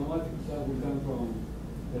axiomatic stuff will come from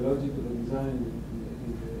the logic of the design in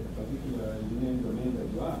the particular engineering domain that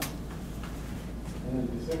you are. And then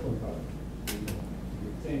the second part,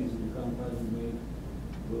 the things will come how you may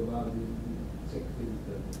go about the check things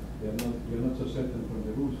that you're not so certain from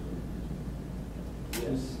the rules.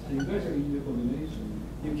 Yes. And you guys are using a combination.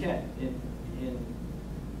 You can, in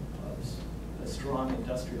a strong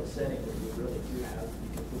industrial setting where you really do have, you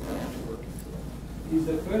can put that to work into it. Is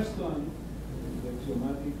the first one, the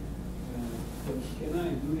axiomatic, can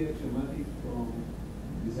I do the axiomatic from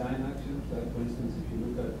design actions? Like for instance, if you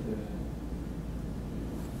look at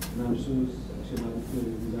Namsu's axiomatic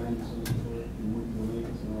theory of design and so on and so forth, in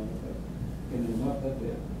multi-domains and all of that, can I map that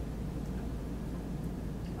there?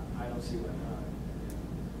 I don't see why not.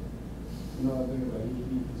 No, I think about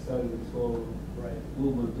he started this whole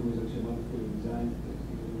movement towards axiomatic theory of design.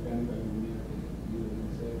 He was a mechanical engineer. He was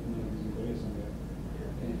himself, he's in Korea somewhere.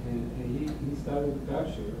 And he started to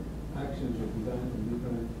capture actions of design from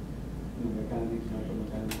different mechanics,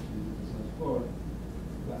 micromechanics, physics, and so on and so forth.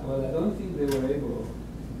 But I don't think they were able,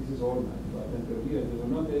 this is all about 10 years, they were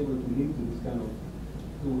not able to link to this kind of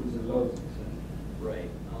tools and logic. Right.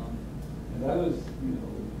 And that was,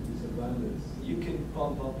 disadvantage. You can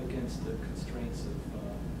bump up against the constraints of the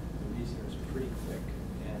reasoners pretty quick,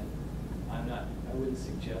 and I wouldn't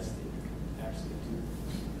suggest that you can actually do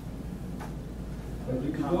but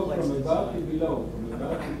you can go from above to below,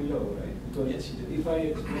 right? Because yes, you do. if I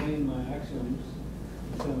explain my actions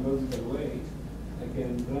in some logical way, I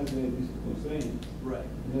can translate this to constraints. Right.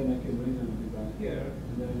 And then I can reasonably down here,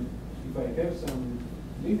 and then if I have some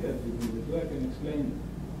linkage between the two, I can explain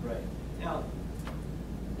it. Right. Now,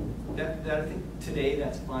 that I think today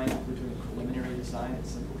that's fine if we're doing preliminary design and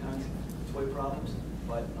simple kinds of toy problems,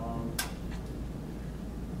 but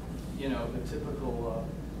the typical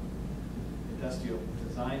industrial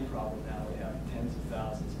design problem now would have tens of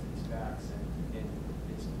thousands of these facts, and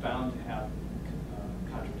it's bound to have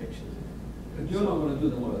contradictions. But you're not going to do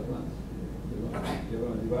them all at once. You're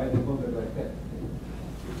going to divide the content like that.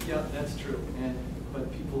 Yeah, that's true.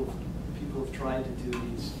 But people have tried to do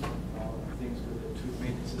these things with the truth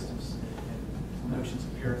maintenance systems and notions of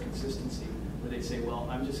pure consistency, where they say, well,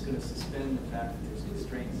 I'm just going to suspend the fact that there's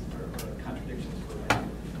constraints or contradictions for it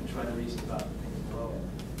and try to reason about the things below it.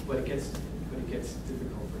 But it gets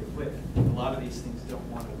difficult pretty quick. A lot of these things don't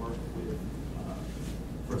want to work with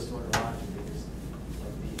first order logic because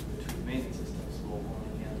of the truth maintenance systems will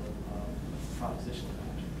only handle propositional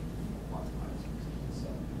logic, quantized.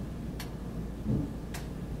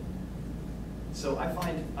 So I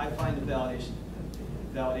find the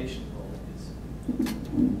validation role is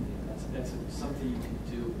that's something you can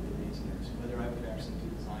do with the reasoners. Whether I would actually do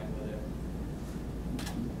design with it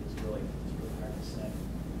is really hard to say.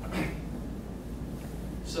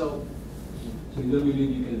 So you don't believe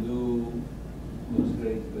you can do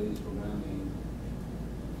constraint-based programming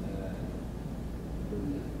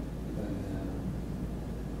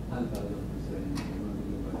handheld constraints?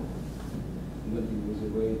 You don't think there's a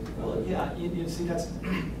way to well, yeah, you see, that's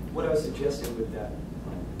what I was suggesting with that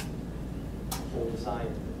whole design,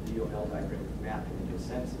 the UML diagram mapping into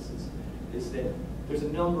census is is that there's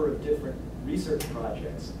a number of different research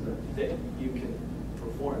projects that you can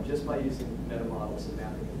perform just by using meta models and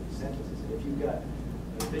mapping into sentences. And if you've got an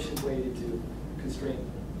efficient way to do constraint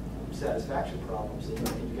satisfaction problems, then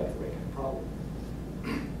you've got the right kind of problem.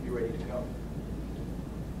 You're ready to go.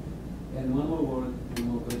 And one more word, one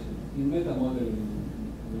more question. In meta modeling,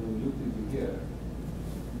 when we looked into here,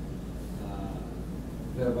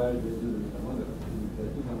 there are various ways to do the meta model. There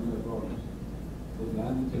are two fundamental problems. So the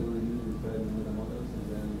language you're going to use to describe the meta models, and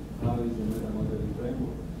then how is the meta modeling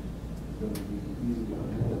framework going to be easily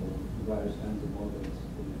connectable to various kinds of models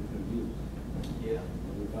for different views. Yeah.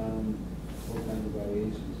 And we found all kinds of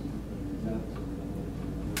variations in different examples of meta models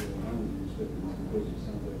and meta modeling with respect to this, because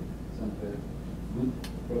some have good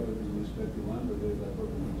properties with respect to one, but very bad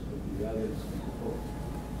properties with respect to the others, and so forth.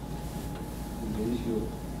 And the issue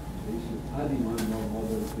of adding one more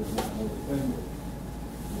model to the meta model framework,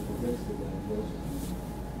 the complexity that involves.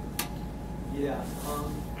 Yeah.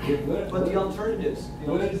 But the alternatives.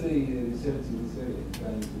 What is the research in this area,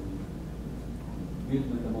 trying to build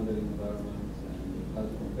meta modeling environments and how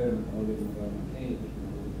to compare meta modeling environment A to meta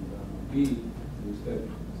modeling environment B with respect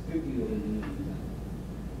strictly to engineering design?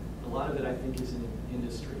 A lot of it, I think, is in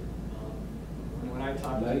industry. When I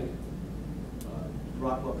talk like to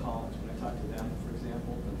Rockwell Collins, when I talk to them, for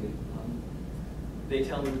example, okay. They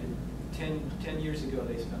tell me that 10 years ago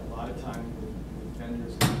they spent a lot of time with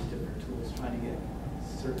vendors and these different tools trying to get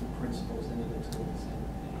certain principles into the tools.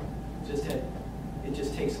 And it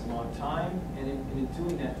just takes a long time, and in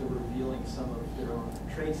doing that, they're revealing some of their own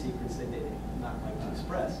trade secrets that they did not like to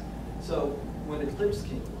express. So when Eclipse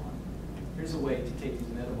came along, here's a way to take these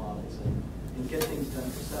meta models and get things done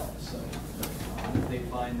themselves. So they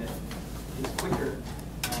find that it's quicker,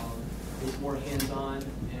 it's more hands-on,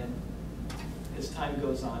 and as time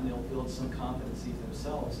goes on, they'll build some competencies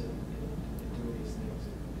themselves in doing these things.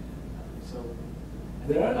 So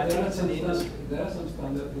I think it's in the industry. There are some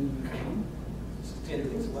standard things we do. Standard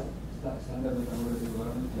things what? Standard meta modeling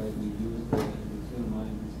environments, like we use the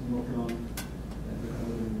Silmine, the Schemoclone,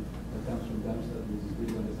 that comes from Darmstadt, which is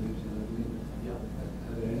big on the solution and everything. Yeah.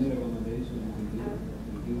 Are there any recommendations you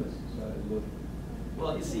can give us?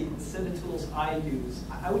 Well, you see, the set of tools I use,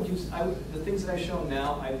 the things that I show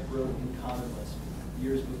now, I wrote in Common Lisp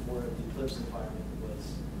years before the Eclipse environment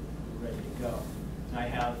was ready to go. And I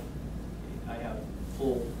have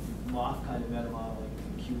full Moth kind of meta modeling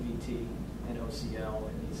in QVT and OCL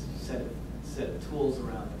and these set of tools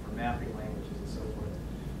around it for mapping languages and so forth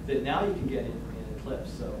that now you can get in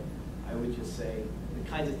Eclipse. So I would just say the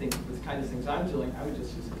kinds of things I'm doing, I would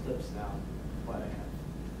just use Eclipse now, but I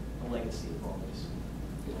have a legacy of all these.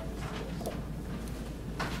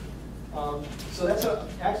 So that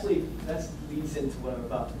leads into what I'm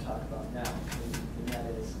about to talk about now, and that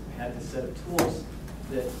is I had this set of tools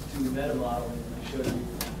that do meta modeling, and I showed you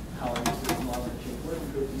how I use this modeling chain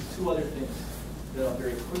working group. These two other things that I'll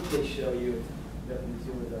very quickly show you that we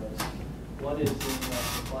do with those. One is in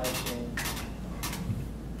supply chain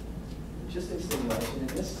logistics simulation, and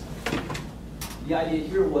the idea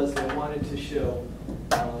here was that I wanted to show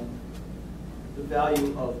the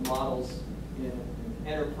value of models in an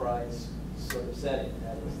enterprise sort of setting.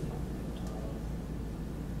 That is,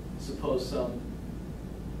 suppose some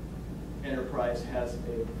enterprise has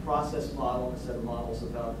a process model and a set of models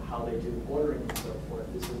about how they do ordering and so forth.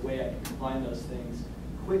 There's a way I can combine those things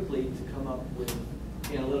quickly to come up with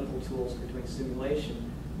analytical tools for doing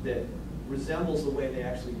simulation that resembles the way they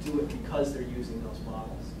actually do it because they're using those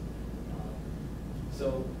models.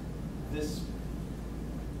 So this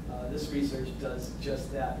research does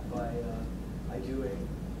just that by I do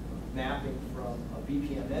a mapping from a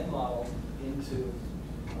BPMN model into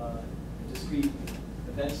a discrete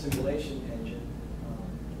event simulation engine,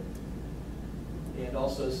 and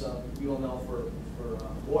also some UML for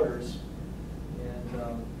orders,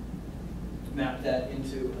 and map that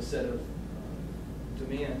into a set of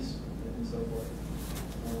demands and so forth.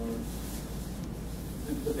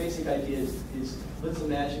 The basic idea is let's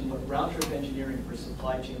imagine what round-trip engineering for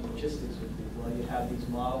supply chain logistics would be. Well, you have these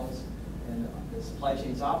models, and the supply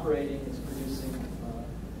chain's operating, it's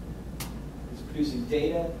producing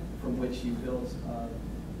data from which you build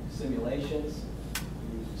simulations.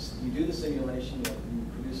 You do the simulation, you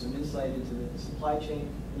produce some insight into the supply chain,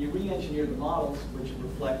 and you re-engineer the models which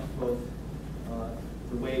reflect both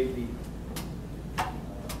the way the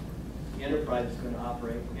enterprise is going to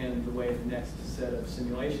operate and the way the next set of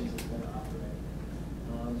simulations is going to operate.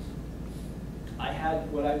 I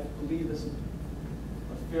had what I believe is a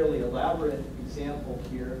fairly elaborate example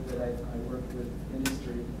here that I worked with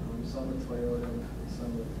industry, some with Toyota,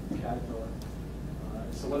 some with Caterpillar.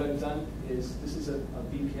 So what I've done is, this is a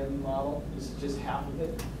BPM model. This is just half of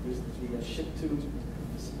it. There's the ship to,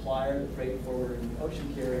 the supplier, the freight forwarder, and the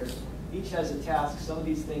ocean carrier. Each has a task. Some of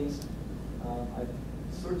these things I've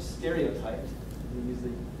sort of stereotyped. We use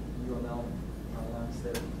the UML parlance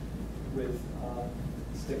there with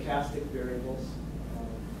stochastic variables.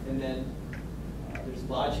 And then there's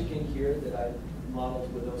logic in here that I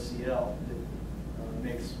modeled with OCL that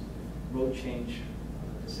makes road change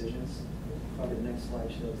decisions. Probably the next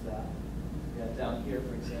slide shows that. Yeah, down here,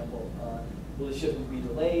 for example, will the shipment be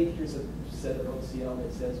delayed? Here's a set of OCL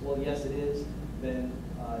that says, well, yes, it is. Then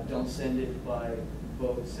don't send it by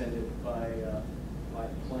boat, send it by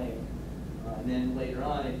plane. And then later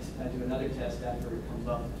on, I do another test after it comes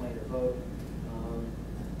off the plane or boat.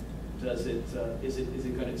 Is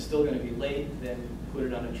it still going to be late? Then put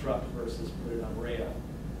it on a truck versus put it on rail.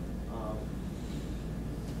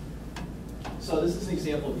 So this is an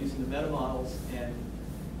example of using the meta models and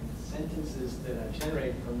sentences that I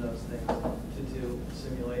generate from those things to do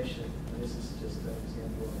simulation. And this is just an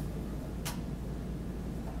example of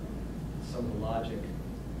some of the logic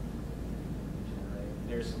generate.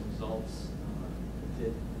 There's some results.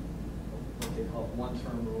 Did what they call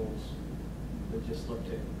one-term rules that just looked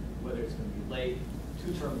at whether it's going to be late.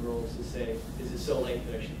 Two-term rules to say, is it so late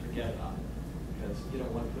that I should forget about it? Because you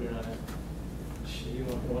don't want to put it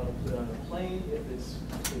on a plane if it's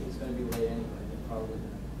going to be late anyway. They probably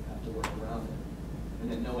have to work around it. And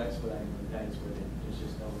then no expediting, that is where there's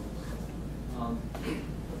just no rules.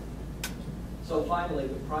 So finally,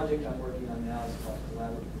 the project I'm working on now is called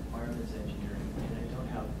Collaborative Requirements Engineering, and I don't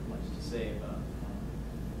have much to say about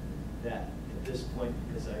that at this point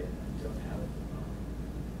because I don't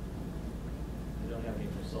have any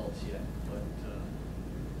results yet. But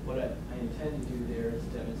what I intend to do there is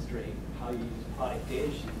demonstrate how you use product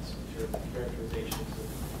data sheets, which are characterizations of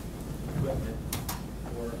equipment,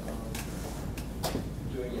 for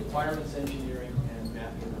doing requirements engineering and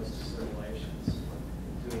mapping those to simulations.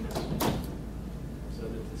 Doing this so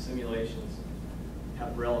that the simulations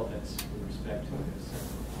have relevance with respect to this.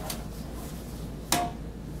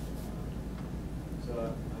 So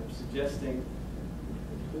I'm suggesting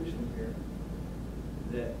a conclusion here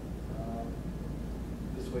that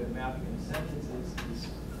this way of mapping in sentences is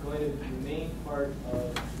going to remain part of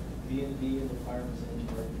B&B and requirements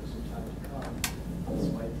engineering for some time to come,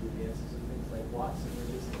 despite the advances of things like Watson.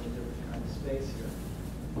 We're just in a different kind of space here.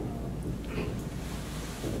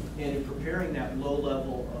 And in preparing that low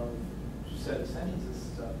level of set of sentences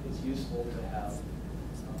stuff, it's useful to have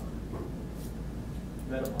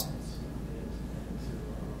meta models and to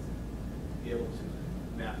be able to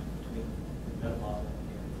map between the meta model and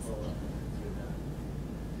the low level through that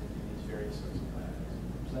in these various sorts of patterns.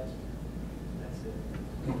 So that's it.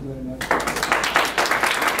 Thank you very much.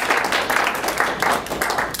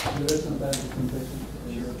 There is some time for some questions.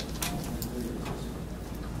 Sure.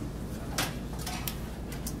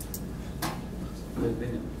 Well,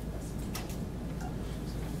 Denno.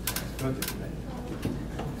 Project, right?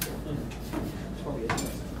 It's probably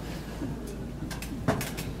interesting.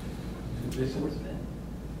 Questions?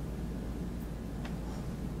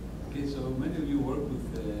 Okay, so many of you work with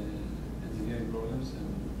engineering problems, and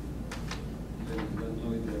even if you don't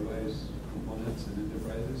know it, there are various components and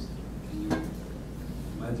enterprises. Can you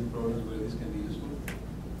imagine problems where this can be useful?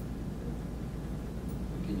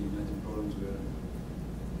 Or can you imagine problems where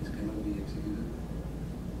this cannot be executed?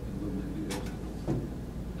 And what might be the obstacles?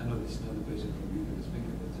 I know this is not a question from you to the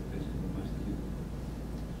speaker, but it's a question from us to you.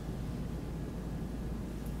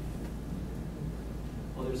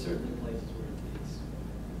 Well, there's certainly places where it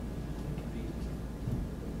can be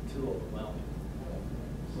too overwhelming.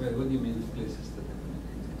 Well, what do you mean places that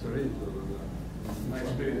it's already too overwhelming? My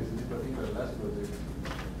experience in this particular last project.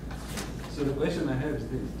 So the question I have is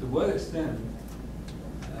this: to what extent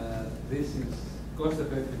this is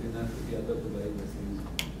cost-effective enough to be adopted by industries?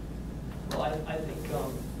 Well, I think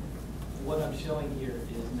what I'm showing here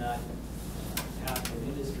is not after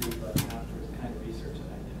industry, but after the kind of research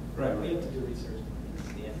that I do. Right. We have to do research with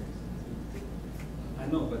standards. I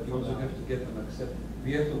know, but you also have to get them accepted.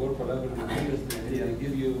 We have to work collaboratively with industry, and if they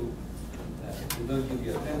give you, if they don't give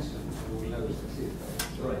you attention, you will never succeed.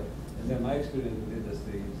 Right. And then my experience with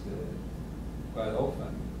industry is quite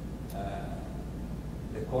often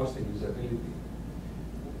the cost and usability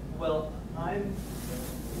Well,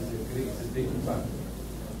 is a big factor.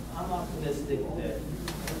 I'm optimistic that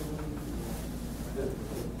the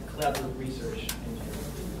collaborative research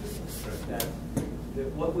engineering, that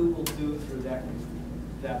what we will do through that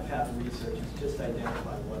path of research is just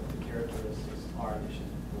identify what the characteristics are that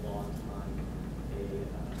should belong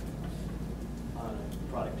on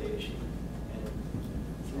a product data sheet. And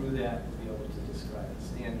through that to be able to describe the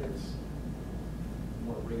standards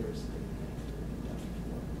more rigorously than we've done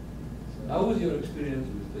before. So, How was your experience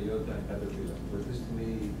with Toyota and Caterpillar? Because this to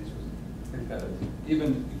me, this was encouraging.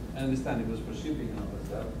 Even if I understand it was for shipping and all that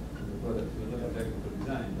stuff, the product was not technical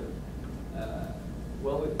design, but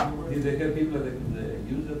well, did they have people that could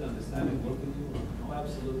use it, understand it, work with you? Oh,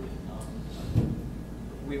 absolutely.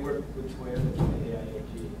 We worked with Toyota and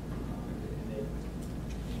AIAG, and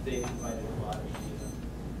they provided a lot of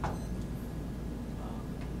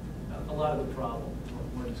a lot of the problem,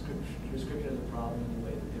 more description of the problem in the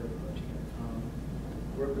way that they're approaching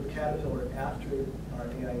it. Worked with Caterpillar after our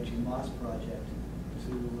AIAG Moss project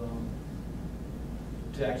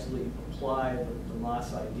to actually apply the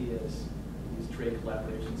Moss ideas, these trade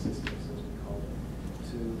collaboration systems, as we call them,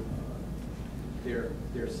 to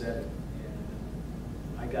their setting.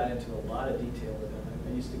 And I got into a lot of detail with them. I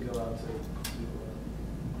used to go out to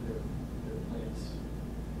their plants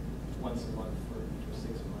once a month for 6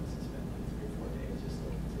 months and spend like 3 or 4 days just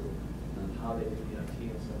looking through how they do the IT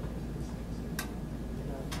and stuff like these things.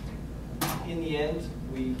 In the end,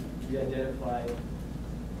 we identified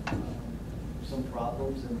some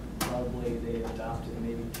problems, and probably they adopted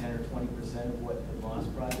maybe 10 or 20% of what the Moss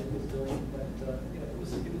project was doing. But it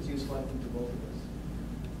was useful, I think, to both of us.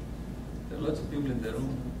 There are lots of people in the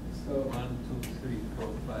room. So 1, 2, 3, 4,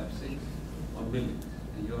 5, 6 on buildings,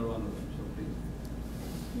 and you're one of them. So please.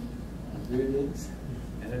 Buildings.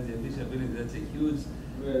 And then the additional buildings, that's a huge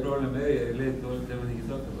problem area related to everything you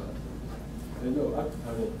talked about. No,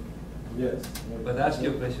 I mean, yes. But ask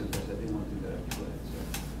your question first. I didn't want to interrupt. Go ahead, sir.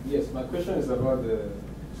 Yes, my question is about the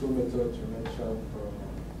two methods you mentioned for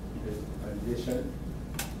the validation,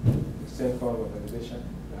 the same form of validation,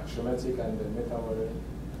 the axiomatic and the meta model.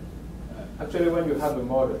 Actually, when you have a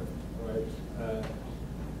model, right,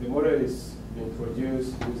 the model is being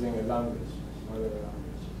produced using a language, model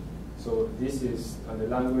language. So this is, and the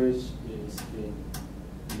language is being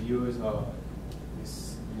used or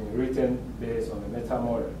is being written based on the meta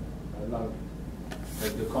model language.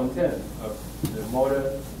 But the content of the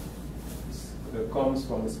model comes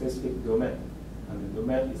from a specific domain, and the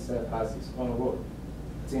domain itself has its own role.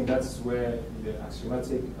 I think that's where the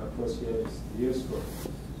axiomatic approach here is useful.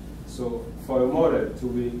 So for a model to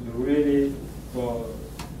be really, to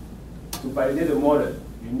validate a model,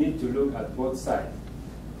 you need to look at both sides,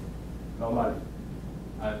 normally.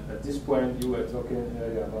 And at this point, you were talking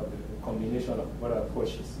earlier about the combination of other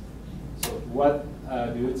approaches. So what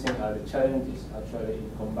do you think are the challenges actually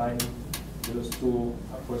in combining those two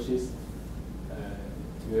approaches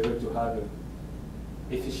to be able to have an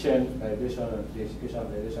efficient validation and verification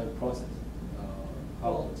validation process?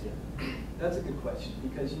 That's a good question,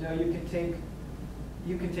 because you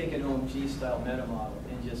can take an OMG style meta model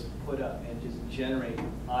and just put up and just generate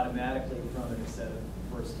automatically from it a set of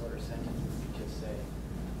first order sentences that just say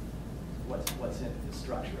what's in it, the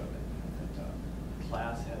structure of it. That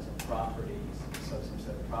class has a property, so some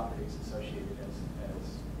set of properties associated as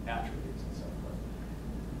attributes and so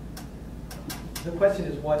forth. The question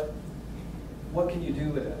is what can you do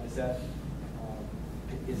with that?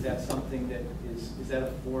 Is that something that is that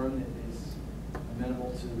a form that is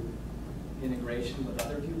amenable to integration with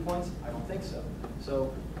other viewpoints? I don't think so.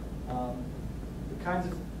 So the kinds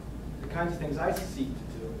of things I seek to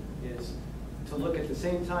do is to look at the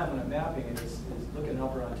same time when I'm mapping it is look at an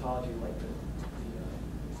upper ontology like the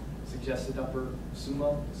suggested upper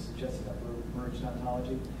sumo, suggested upper merged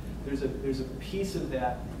ontology. There's a piece of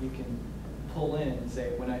that you can pull in and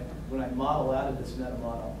say, when I model out of this meta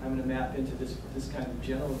model, I'm going to map into this kind of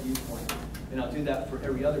general viewpoint, and I'll do that for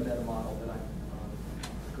every other meta model that I'm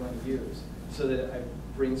going to use, so that I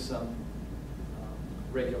bring some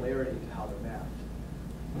regularity to how they're mapped.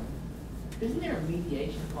 Isn't there a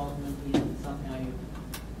mediation problem in the end that somehow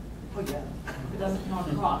Oh yeah. it doesn't come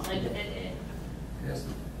across? Yes.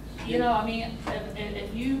 You know, I mean,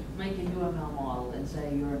 if you make a UML model and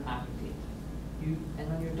say you're an architect,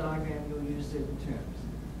 and on your diagram you'll use certain terms,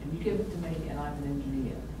 and you give it to me and I'm an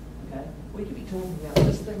engineer, okay? We could be talking about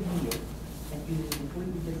this thing here and using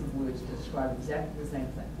completely different words to describe exactly the same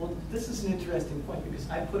thing. Well, this is an interesting point, because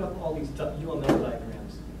I put up all these UML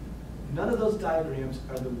diagrams. None of those diagrams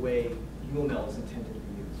are the way UML is intended to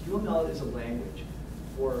be used. UML is a language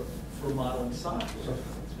for modeling software.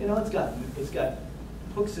 You know, it's got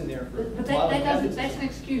hooks in there for But modeling that's methods. an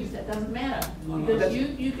excuse. That doesn't matter. No, Because that's-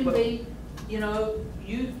 you can but- be, you know,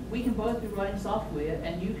 we can both be writing software,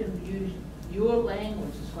 and you can use your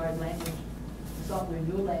language, describe language, software in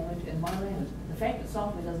your language and my language. The fact that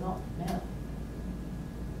software does not matter.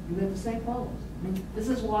 You have the same problems. I mean, this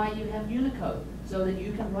is why you have Unicode, so that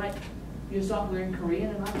you can write your software in Korean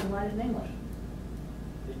and I can write it in English.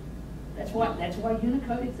 That's why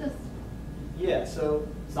Unicode exists. Yeah, so,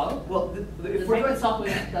 So? well, The if we're type going, of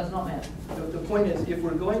software does not matter. the point is, if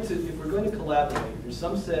we're going to collaborate, there's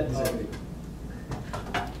some set of,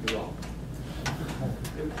 you're wrong.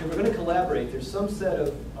 If we're going to collaborate, there's some set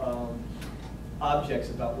of objects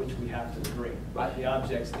about which we have to agree. Right. The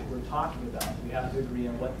objects that we're talking about, we have to agree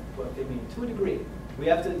on what they mean. To a degree, we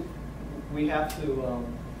have to.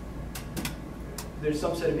 There's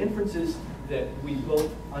some set of inferences that we both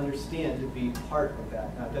understand to be part of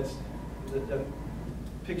that. Now, that's the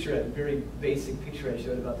picture, a very basic picture I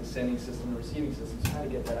showed about the sending system and receiving system, trying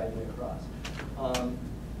to get that idea across.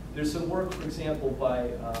 There's some work, for example,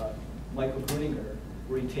 by Michael Gruninger,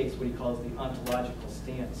 where he takes what he calls the ontological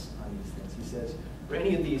stance on these things. He says, for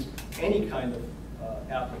any kind of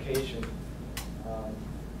application,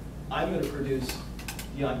 I'm going to produce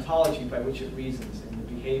the ontology by which it reasons and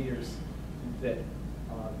the behaviors that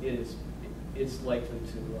it's likely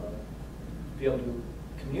to be able to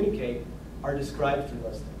communicate are described through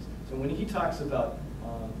those things. So when he talks about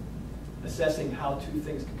assessing how two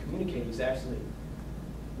things can communicate, he's actually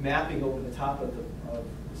mapping over the top of the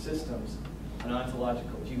systems an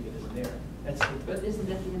ontological view that isn't there. But isn't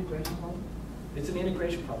that the integration problem? It's an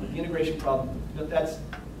integration problem. The integration problem,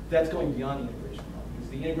 that's going beyond the integration problem. Because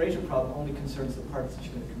the integration problem only concerns the parts that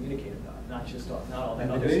you're going to communicate about, not all that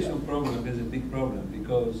The other integration stuff. problem is a big problem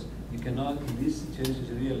because you cannot, in this situation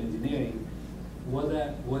of real engineering,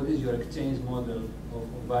 what is your exchange model of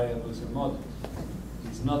variables and models?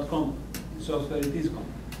 It's not common. In software it is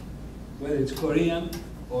common. Whether it's Korean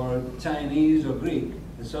or Chinese or Greek,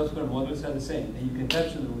 the software models are the same, and you can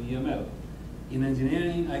capture them with UML. In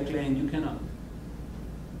engineering, I claim you cannot.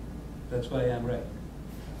 That's why I'm right.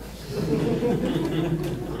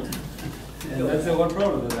 And that's the one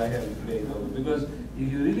problem that I have to create over. Because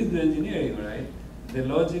if you really do engineering right, the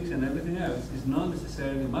logics and everything else is not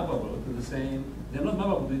necessarily mappable to the same, they're not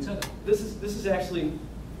mappable to each other. This is actually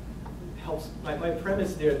helps, my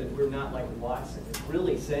premise there that we're not like Watson is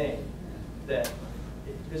really saying that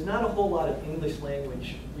there's not a whole lot of English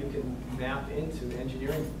language you can map into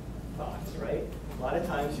engineering thoughts, right? A lot of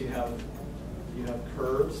times you have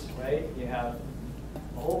curves, right? You have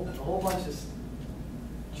a whole bunch of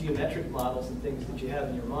geometric models and things that you have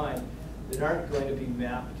in your mind that aren't going to be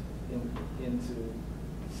mapped into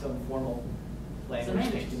some formal language.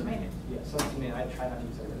 Semantics. Yeah, some semantics. I try not to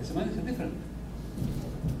use that word. The semantics are different.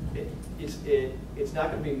 It's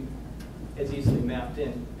not going to be as easily mapped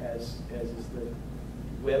in as is the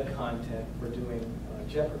web content for doing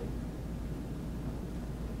Jeopardy.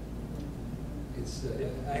 It's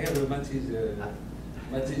I have a much easier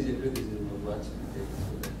criticism of Watson that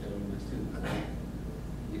I tell my students.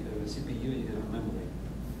 You have a CPU, you have a memory.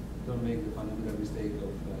 Don't make the fundamental mistake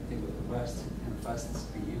of think of a fast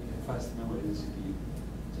CPU, a fast memory in the CPU.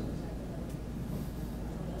 So,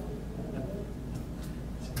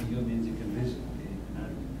 CPU means you can reason, okay, you can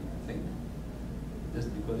argue, you can think. Just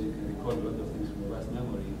because you can recall a lot of things from a vast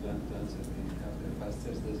memory, you can't answer after a fast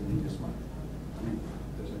test doesn't mean you're smart. I mean,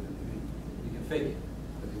 to a certain degree. You can fake it,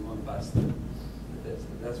 but you won't pass the test.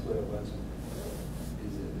 That's where Watson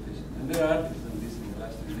is deficient. And there are articles on this in the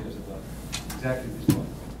last 2 years about exactly this point.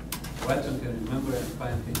 Watson can remember and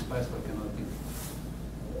find things fast, but cannot think.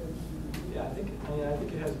 Yeah, I think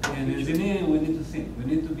it has. In engineering, we need to think. We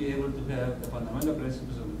need to be able to have the fundamental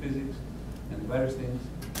principles of the physics and the various things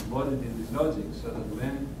embodied in this logic, so that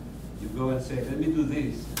when you go and say, let me do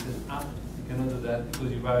this, it says, you cannot do that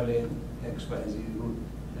because you violate X, Y, Z rule.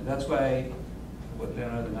 And that's why what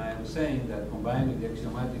Leonard and I were saying, that combining the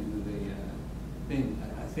axiomatic with the thing,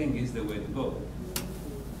 I think is the way to go.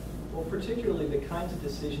 Well, particularly the kinds of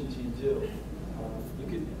decisions you do.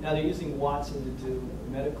 Now they're using Watson to do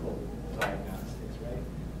medical diagnostics, right?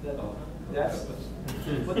 That's.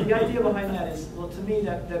 But the idea behind that is, well, to me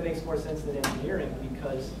that makes more sense than engineering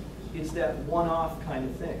because it's that one-off kind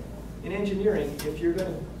of thing. In engineering, if you're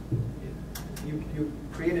going to, you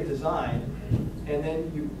create a design and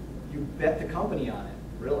then you bet the company on it.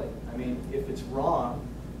 Really, I mean, if it's wrong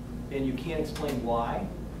and you can't explain why,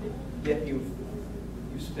 yet you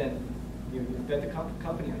bet the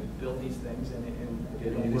company on it. You build these things and it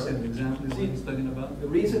Can you work. give an example of what he's talking about? The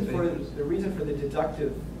reason for the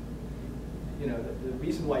deductive, the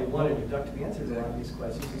reason why you want a deductive answer to all these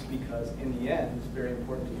questions is because in the end it's very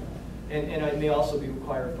important to you, and it may also be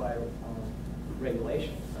required by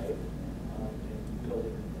regulation, right? In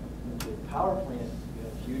building a nuclear power plant, you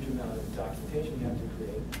have a huge amount of documentation you have to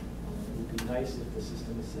create. It would be nice if the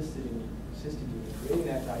system assisted you in creating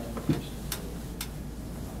that documentation,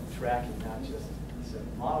 tracking not just a set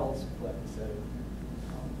of models, but a set of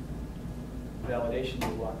validation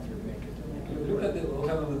you walk through to make it. Look at what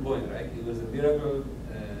happened with Boeing, right? It was a miracle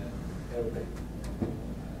airplane.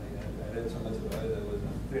 I read so much about it, I was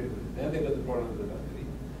thrilled with it. Then they got the problem with the battery,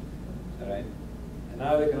 all right? And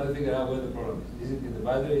now they cannot figure out where the problem is. Is it in the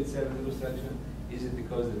battery itself, the obstruction? Is it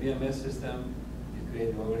because the VMS system is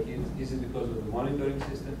creating overheats? Is it because of the monitoring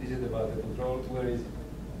system? Is it about the control? Where is it?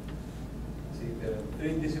 See, there are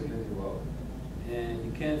 3 disciplines involved, and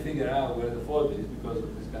you can't figure out where the fault is because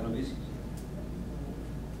of this kind of issues.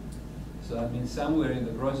 So that means somewhere in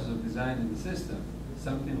the process of designing the system,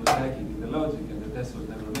 something was lacking in the logic and the test was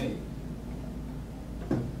never made.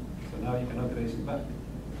 So now you cannot trace it back.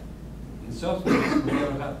 In software, it will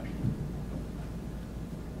never happen.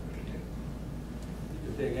 If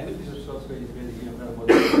you take any piece of software, you create a UML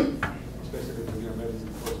model, especially if the UML is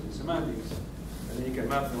enforced with semantics, and then you can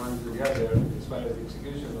map the one to the other as far as the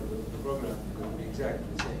execution of the program, it will be exactly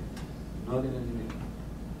the same. Not in engineering.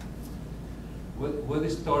 What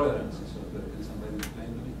is tolerance in software? Can somebody explain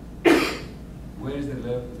to me? Where is the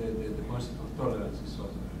level, the concept of tolerance in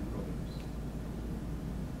software and programs?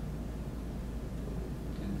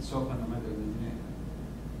 And it's so fundamental in engineering.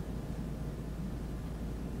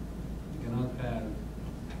 You cannot have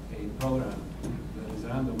a program that is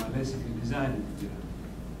random unless it can design it to be random.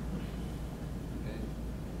 Okay?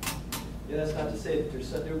 Yeah, that's not to say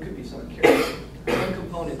that there could be some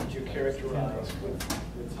component that you characterize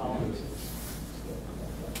with tolerance.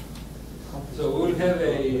 So we'll have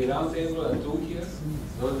a roundtable at 2 here.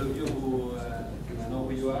 Those of you who know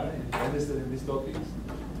who you are and are interested in these topics,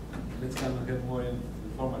 let's come and have more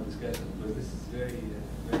informal discussion because this is very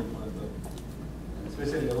important topic. And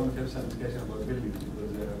especially I want to have some discussion about buildings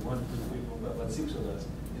because there are 1, 2 people, about 6 of us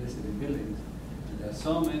interested in buildings. And there are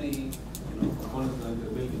so many components of the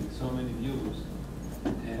building, so many views.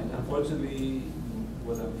 And unfortunately,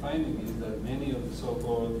 what I'm finding is that many of the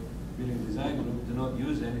so-called building design groups do not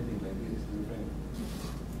use anything like this as a framework.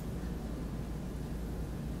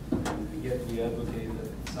 And yet we advocate that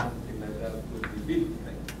something like that could be built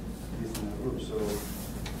like this in a group. So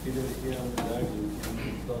Peter here would argue we can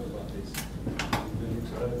talk about this. Buildings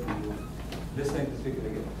are relatively less scientific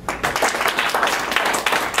again.